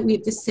idea that we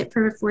have to sit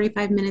for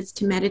 45 minutes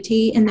to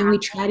meditate. And then we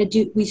try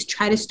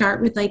to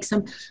start with like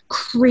some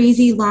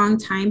crazy long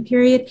time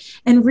period.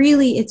 And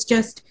really it's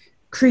just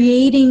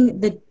creating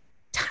the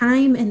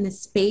time and the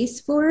space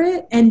for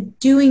it and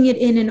doing it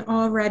in an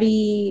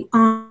already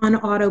on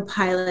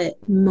autopilot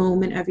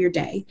moment of your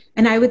day.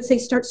 And I would say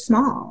start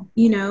small,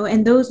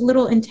 and those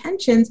little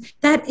intentions,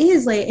 that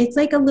is like, it's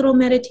like a little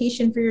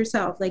meditation for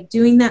yourself, like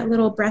doing that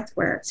little breath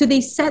work. So they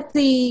set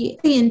the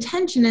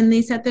intention and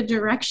they set the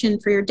direction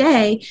for your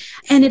day,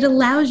 and it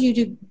allows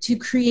you to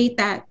create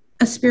that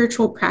a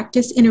spiritual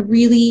practice in a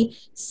really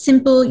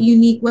simple,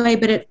 unique way,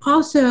 but it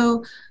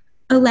also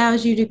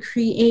allows you to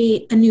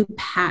create a new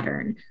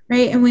pattern,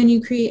 right? And when you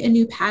create a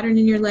new pattern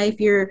in your life,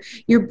 your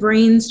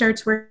brain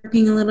starts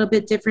working a little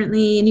bit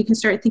differently, and you can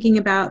start thinking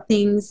about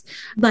things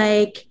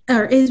like,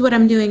 or is what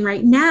I'm doing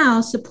right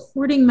now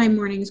supporting my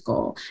morning's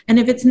goal? And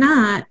if it's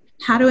not,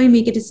 how do I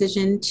make a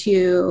decision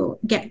to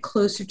get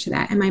closer to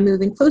that? Am I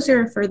moving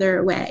closer or further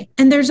away?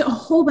 And there's a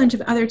whole bunch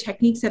of other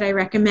techniques that I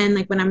recommend,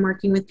 like when I'm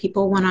working with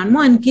people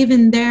one-on-one,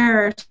 given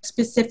their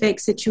specific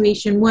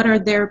situation, what are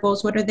their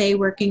goals? What are they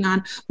working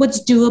on?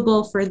 What's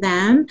doable for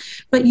them?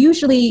 But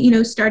usually,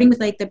 starting with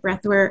like the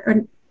breath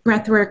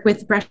work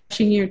with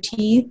brushing your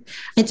teeth,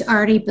 it's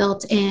already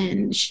built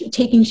in.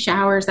 Taking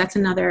showers, that's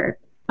another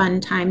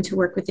fun time to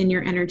work within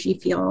your energy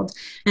field.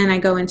 And I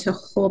go into a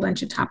whole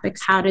bunch of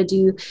topics, how to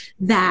do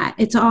that.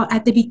 It's all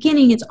at the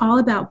beginning, it's all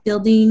about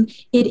building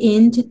it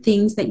into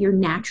things that you're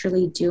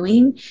naturally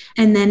doing.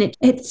 And then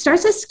it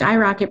starts to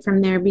skyrocket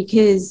from there,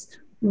 because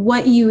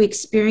what you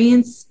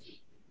experience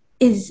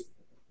is,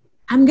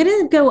 I'm going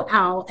to go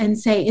out and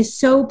say, is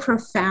so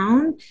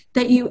profound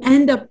that you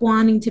end up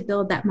wanting to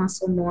build that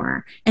muscle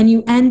more. And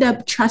you end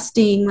up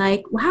trusting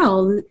like,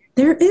 wow,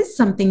 there is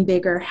something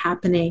bigger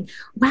happening.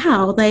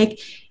 Wow. Like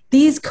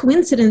these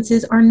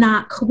coincidences are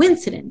not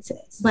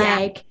coincidences.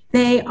 Like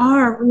they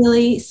are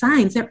really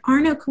signs. There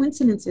are no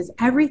coincidences.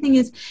 Everything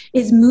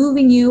is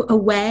moving you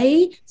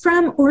away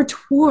from or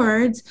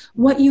towards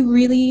what you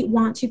really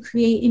want to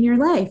create in your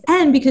life.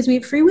 And because we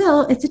have free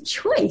will, it's a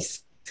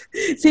choice.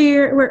 So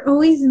we're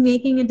always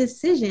making a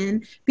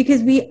decision,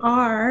 because we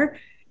are,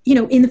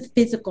 in the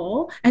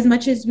physical, as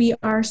much as we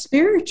are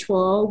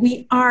spiritual,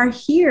 we are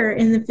here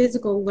in the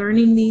physical,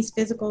 learning these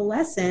physical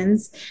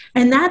lessons.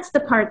 And that's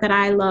the part that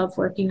I love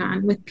working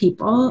on with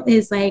people,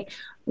 is like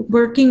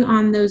working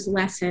on those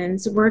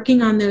lessons,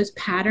 working on those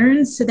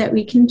patterns, so that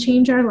we can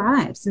change our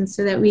lives, and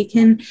so that we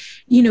can,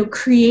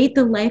 create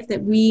the life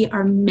that we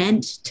are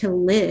meant to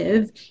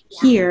live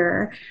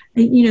here,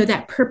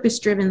 that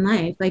purpose-driven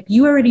life. Like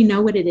you already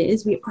know what it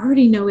is. We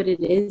already know what it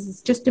is.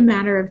 It's just a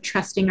matter of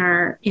trusting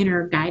our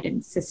inner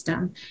guidance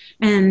system.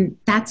 And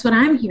that's what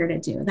I'm here to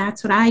do.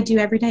 That's what I do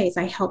every day, is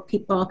I help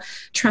people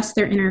trust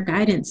their inner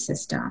guidance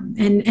system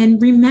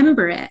and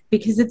remember it,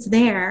 because it's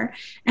there.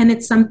 And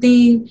it's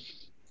something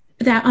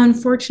that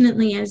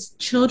unfortunately as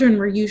children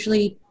we're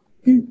usually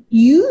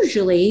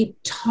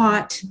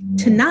taught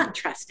to not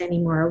trust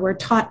anymore. We're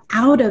taught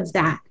out of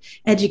that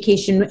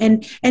education,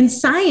 and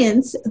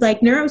science,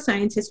 like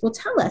neuroscientists will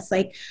tell us,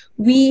 like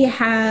we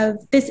have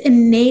this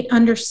innate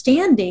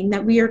understanding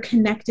that we are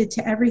connected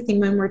to everything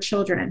when we're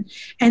children.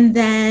 And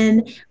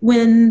then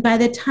by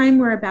the time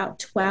we're about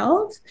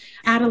 12,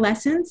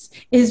 adolescence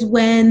is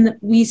when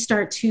we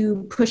start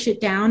to push it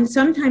down.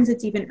 Sometimes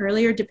it's even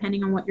earlier,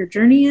 depending on what your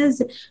journey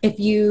is. If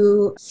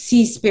you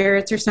see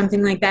spirits or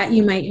something like that,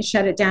 you might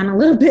shut it down a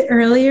little bit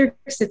earlier,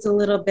 because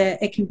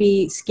it can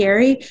be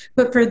scary.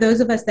 But for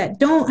those of us that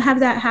don't have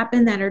that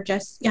happen, that are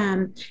just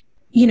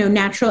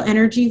natural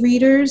energy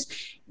readers,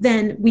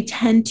 then we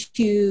tend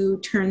to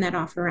turn that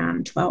off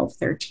around 12,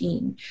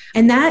 13.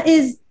 And that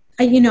is,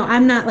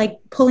 I'm not like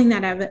pulling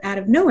that out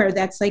of nowhere.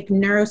 That's like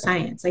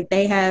neuroscience. Like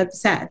they have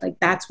said, like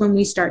that's when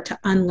we start to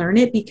unlearn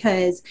it,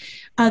 because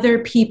other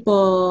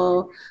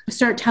people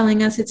start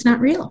telling us it's not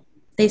real.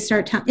 They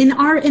start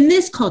in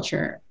this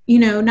culture,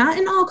 not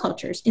in all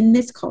cultures, in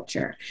this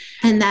culture.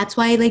 And that's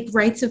why like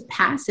rites of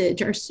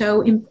passage are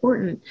so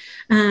important,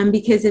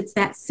 because it's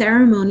that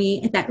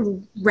ceremony that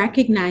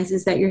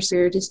recognizes that your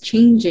spirit is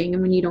changing.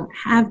 And when you don't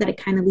have that, it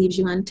kind of leaves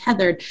you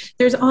untethered.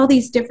 There's all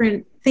these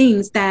different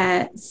things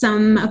that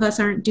some of us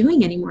aren't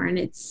doing anymore. And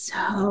it's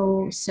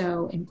so,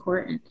 so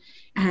important.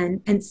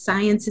 And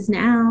science is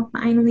now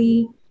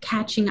finally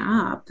catching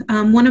up.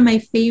 One of my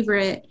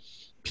favorite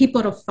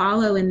people to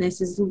follow in this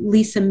is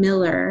Lisa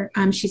Miller.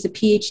 She's a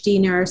PhD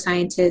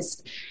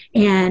neuroscientist,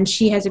 and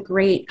she has a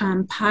great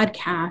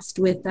podcast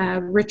with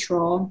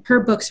Ritual. Her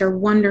books are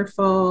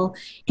wonderful.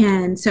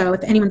 And so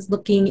if anyone's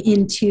looking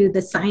into the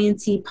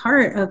sciencey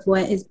part of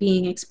what is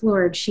being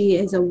explored, she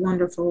is a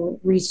wonderful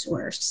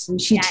resource.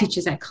 And she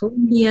teaches at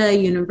Columbia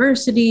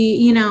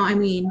University.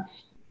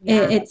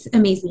 It's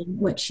amazing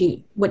what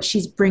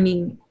she's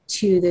bringing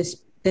to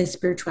this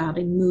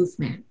spirituality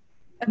movement.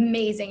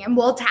 Amazing. And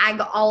we'll tag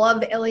all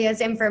of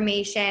Ilya's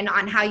information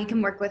on how you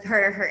can work with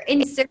her, her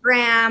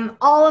Instagram,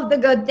 all of the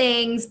good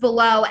things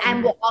below.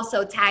 And we'll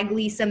also tag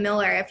Lisa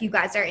Miller if you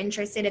guys are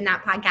interested in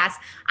that podcast.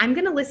 I'm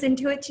going to listen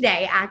to it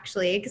today,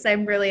 actually, because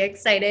I'm really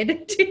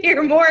excited to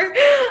hear more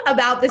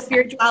about the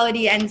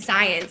spirituality and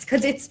science,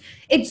 because it's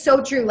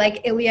so true.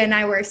 Like Ilya and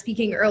I were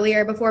speaking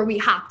earlier before we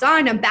hopped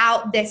on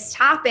about this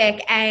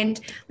topic.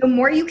 And the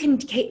more you can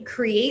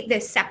create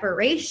this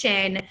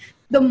separation,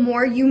 the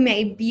more you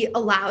may be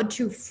allowed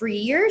to free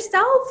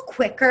yourself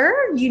quicker,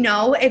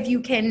 if you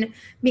can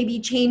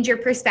maybe change your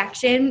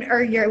perspective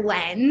or your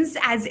lens,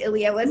 as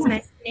Ilya was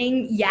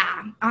mentioning,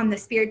 on the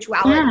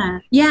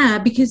spirituality. Yeah,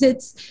 because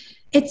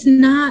it's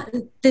not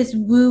this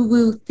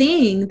woo-woo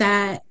thing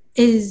that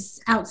is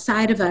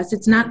outside of us.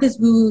 It's not this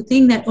woo-woo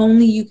thing that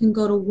only you can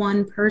go to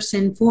one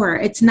person for.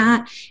 It's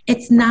not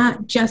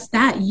just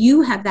that.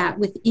 You have that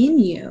within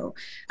you.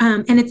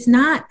 And it's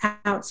not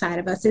outside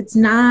of us.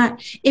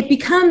 It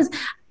becomes,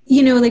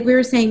 like we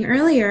were saying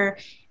earlier,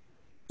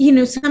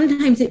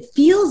 sometimes it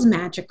feels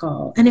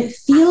magical and it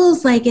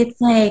feels like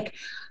it's like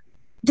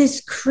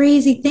this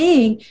crazy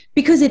thing,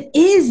 because it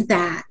is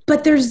that,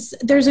 but there's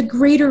a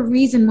greater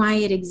reason why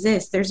it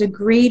exists. There's a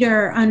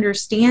greater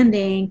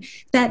understanding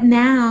that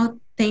now,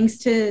 thanks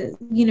to,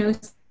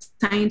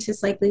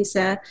 scientists like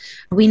Lisa,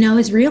 we know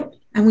is real,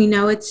 and we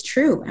know it's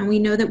true, and we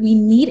know that we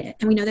need it,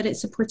 and we know that it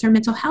supports our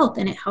mental health,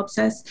 and it helps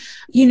us,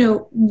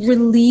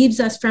 relieves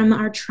us from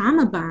our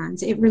trauma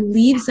bonds. It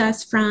relieves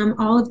us from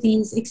all of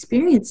these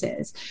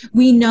experiences.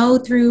 We know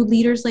through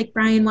leaders like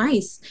Brian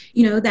Weiss,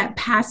 that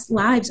past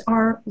lives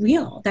are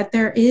real, that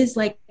there is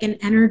like an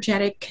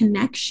energetic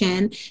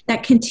connection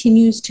that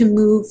continues to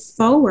move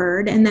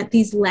forward, and that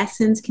these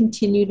lessons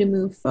continue to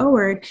move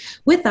forward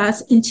with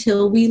us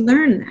until we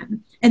learn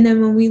them. And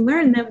then when we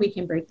learn them, we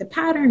can break the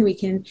pattern. We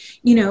can,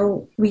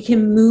 we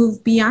can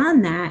move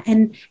beyond that.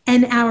 And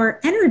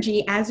our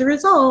energy as a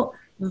result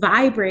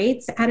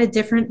vibrates at a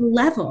different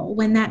level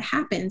when that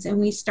happens. And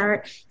we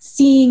start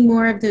seeing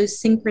more of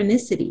those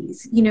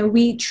synchronicities.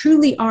 We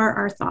truly are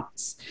our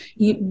thoughts.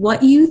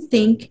 What you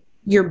think,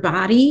 your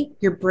body,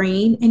 your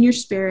brain, and your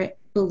spirit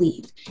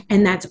believe.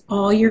 And that's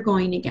all you're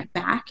going to get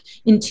back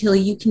until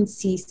you can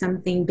see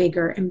something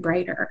bigger and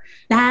brighter.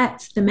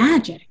 That's the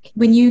magic.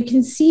 When you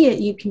can see it,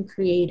 you can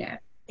create it.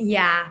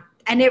 Yeah.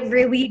 And it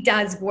really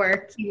does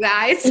work, you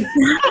guys. It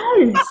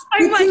does.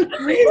 It's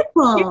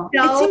incredible.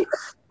 It's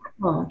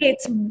incredible.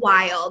 It's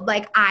wild.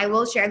 Like, I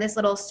will share this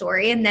little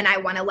story, and then I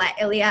want to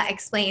let Ilya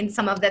explain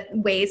some of the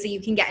ways that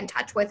you can get in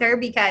touch with her,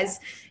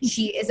 because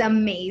she is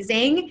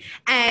amazing.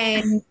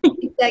 And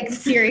like,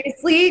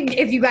 seriously,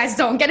 if you guys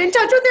don't get in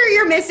touch with her,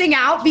 you're missing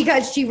out,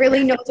 because she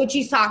really knows what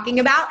she's talking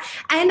about.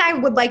 And I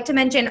would like to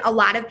mention, a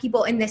lot of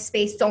people in this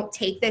space don't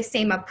take the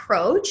same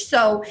approach.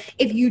 So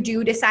if you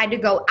do decide to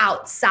go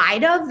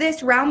outside of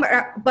this realm,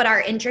 but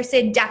are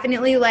interested,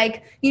 definitely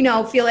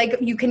feel like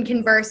you can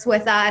converse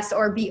with us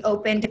or be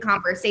open to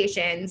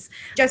conversations,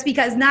 just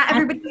because not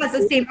everybody has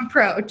the same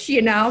approach, So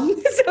and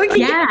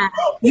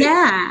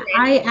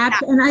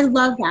I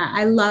love that.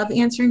 I love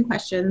answering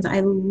questions.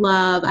 I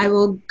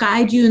will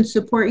guide you and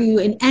support you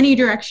in any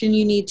direction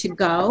you need to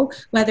go,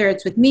 whether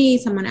it's with me,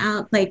 someone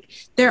else. Like,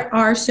 there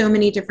are so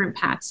many different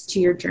paths to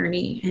your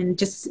journey, and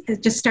just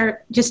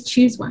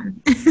choose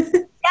one.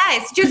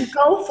 Yes, just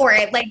go for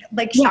it.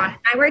 Like Sean and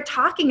I were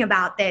talking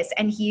about this,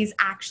 and he's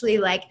actually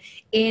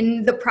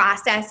in the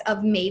process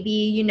of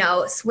maybe,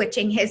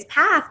 switching his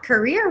path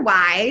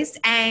career-wise.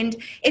 And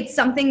it's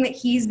something that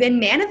he's been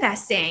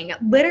manifesting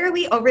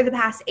literally over the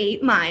past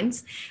 8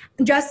 months,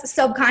 just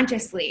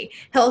subconsciously.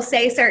 He'll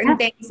say certain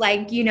things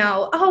like,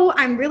 oh,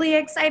 I'm really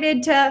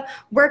excited to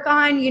work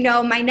on,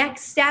 my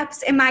next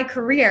steps in my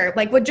career.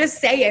 Like, we'll just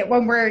say it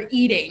when we're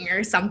eating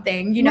or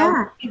something,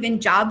 even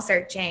job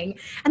searching.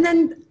 And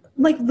then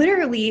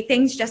literally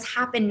things just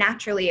happen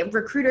naturally.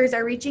 Recruiters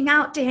are reaching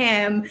out to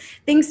him.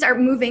 Things start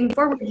moving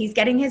forward. He's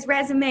getting his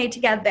resume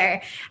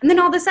together. And then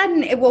all of a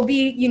sudden it will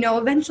be,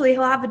 eventually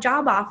he'll have a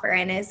job offer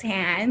in his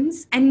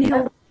hands, and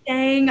he'll be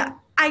saying,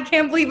 I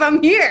can't believe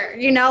I'm here.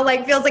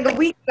 Feels like a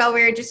week ago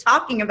we were just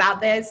talking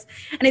about this,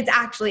 and it's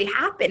actually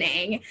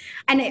happening.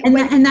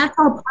 And that's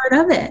all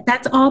part of it.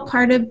 That's all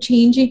part of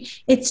changing.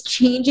 It's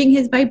changing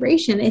his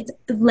vibration. It's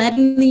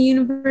letting the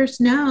universe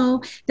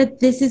know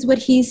that this is what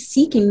he's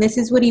seeking. This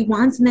is what he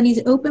wants, and then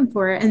he's open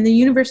for it. And the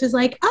universe is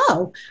like,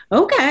 oh,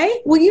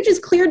 okay, well, you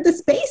just cleared the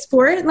space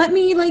for it. Let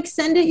me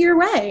send it your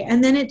way.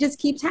 And then it just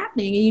keeps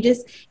happening. And you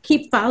just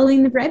keep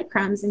following the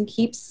breadcrumbs and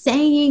keep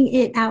saying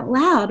it out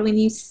loud. When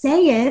you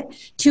say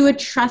it to a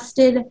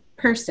trusted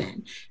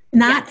person.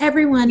 Not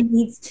everyone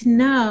needs to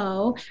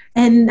know,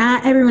 and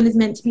not everyone is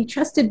meant to be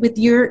trusted with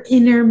your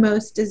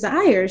innermost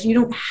desires. You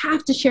don't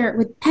have to share it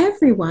with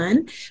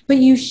everyone, but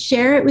you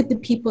share it with the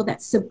people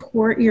that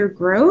support your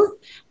growth,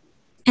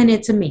 and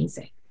it's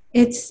amazing.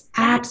 It's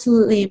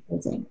absolutely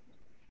amazing.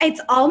 It's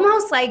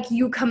almost like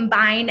you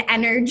combine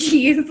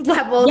energies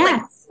levels.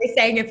 Yes. Like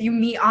saying, if you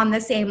meet on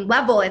the same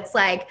level, it's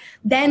like,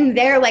 then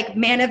they're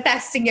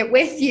manifesting it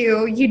with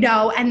you,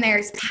 and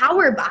there's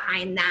power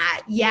behind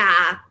that.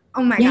 Yeah.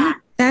 Oh my God.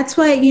 That's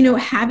why,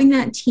 having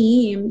that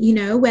team,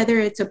 whether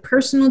it's a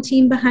personal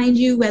team behind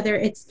you, whether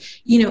it's,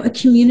 a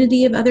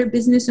community of other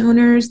business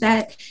owners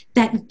that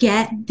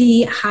get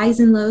the highs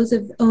and lows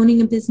of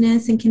owning a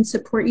business and can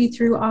support you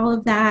through all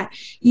of that,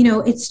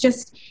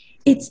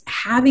 it's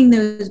having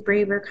those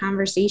braver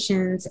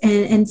conversations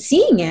and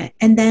seeing it.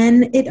 And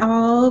then it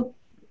all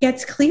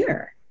gets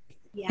clear.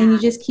 Yeah. And you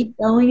just keep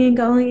going and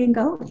going and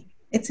going.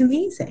 It's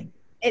amazing.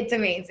 It's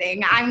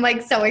amazing. I'm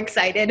like so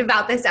excited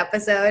about this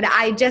episode.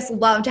 I just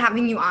loved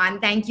having you on.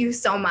 Thank you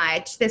so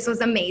much. This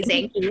was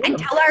amazing. And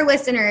tell our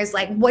listeners,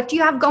 like, what do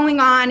you have going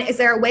on? Is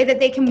there a way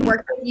that they can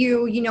work with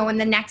you, in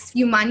the next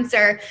few months,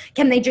 or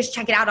can they just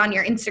check it out on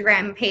your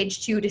Instagram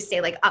page too to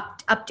stay like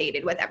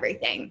updated with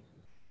everything?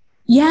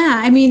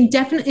 Yeah,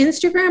 definitely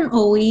Instagram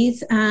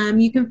always.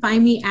 You can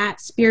find me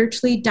at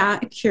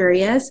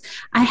spiritually.curious.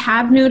 I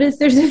have noticed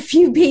there's a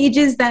few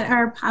pages that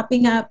are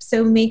popping up,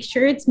 so make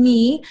sure it's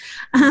me.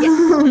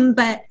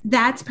 But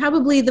that's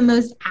probably the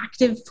most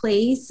active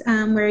place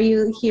where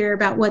you hear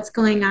about what's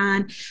going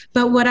on.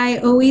 But what I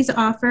always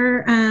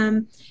offer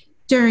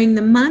during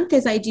the month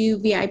is I do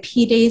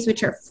VIP days,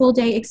 which are full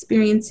day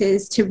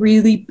experiences to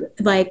really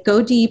like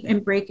go deep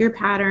and break your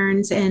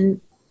patterns. And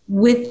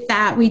with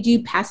that, we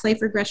do past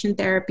life regression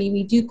therapy,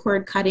 we do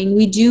cord cutting,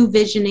 we do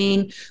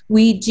visioning,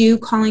 we do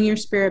calling your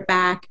spirit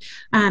back.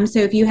 So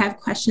if you have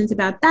questions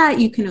about that,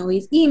 you can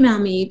always email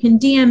me, you can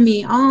DM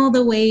me, all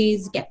the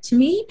ways get to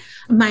me.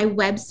 My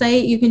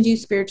website, you can do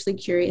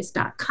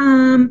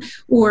spirituallycurious.com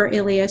or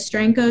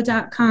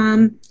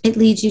iliastrenko.com. It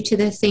leads you to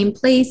the same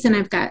place, and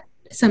I've got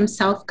some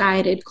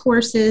self-guided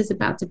courses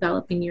about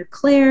developing your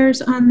clairs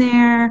on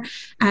there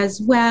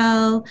as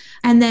well.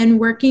 And then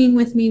working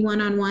with me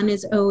one-on-one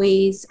is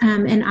always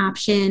an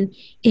option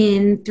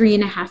in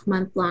 3.5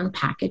 month long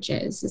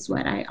packages is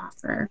what I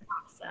offer.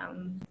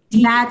 Awesome.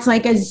 That's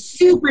like a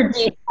super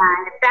deep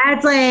dive.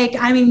 That's like,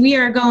 we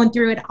are going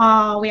through it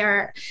all.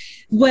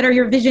 What are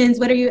your visions?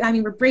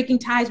 We're breaking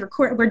ties.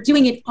 We're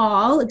doing it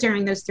all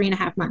during those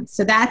 3.5 months.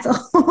 So that's a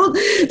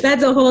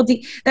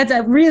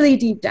really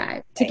deep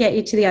dive to get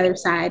you to the other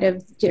side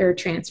of your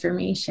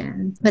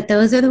transformation. But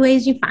those are the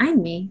ways you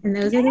find me, and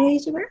those are the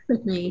ways you work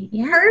with me.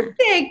 Yeah.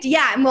 Perfect.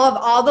 Yeah. And we'll have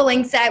all the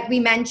links that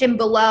we mentioned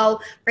below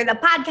for the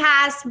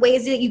podcast,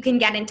 ways that you can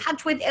get in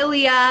touch with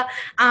Ilia.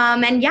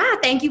 And yeah,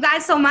 thank you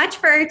guys so much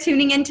for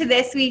tuning into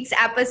this week's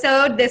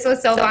episode. This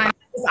was so fun.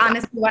 It's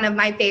honestly one of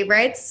my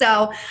favorites.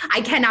 So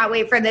I cannot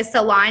wait for this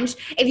to launch.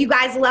 If you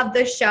guys love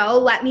the show,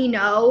 let me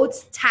know.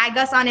 Tag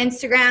us on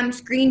Instagram,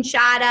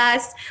 screenshot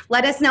us.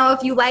 Let us know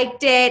if you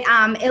liked it.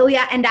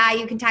 Ilia and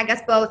you can tag us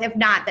both. If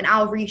not, then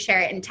I'll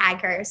reshare it and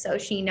tag her so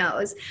she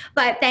knows.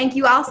 But thank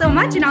you all so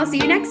much, and I'll see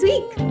you next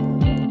week.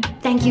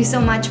 Thank you so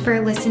much for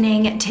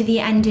listening to The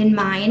End in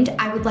Mind.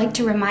 I would like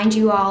to remind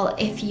you all,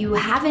 if you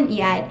haven't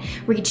yet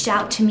reached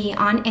out to me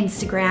on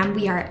Instagram,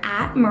 we are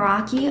at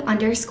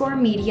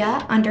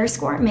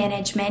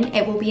Meraki_media_management.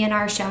 It will be in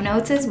our show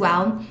notes as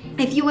well.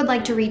 If you would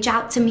like to reach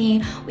out to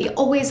me, we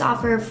always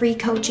offer free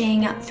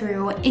coaching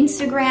through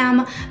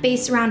Instagram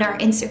based around our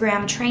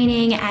Instagram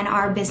training and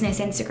our business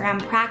Instagram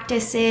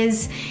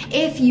practices.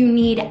 If you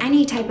need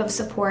any type of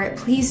support,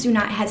 please do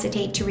not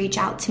hesitate to reach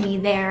out to me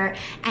there.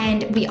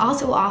 And we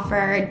also offer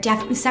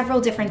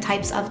several different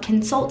types of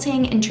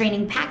consulting and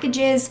training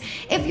packages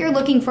if you're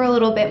looking for a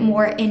little bit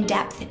more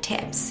in-depth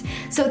tips.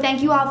 So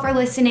thank you all for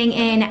listening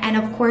in, and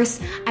of course,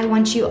 I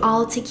want you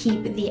all to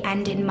keep the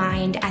end in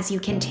mind as you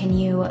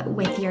continue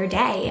with your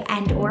day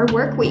and or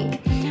work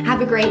week. Have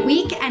a great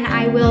week, and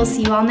I will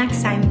see you all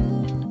next time.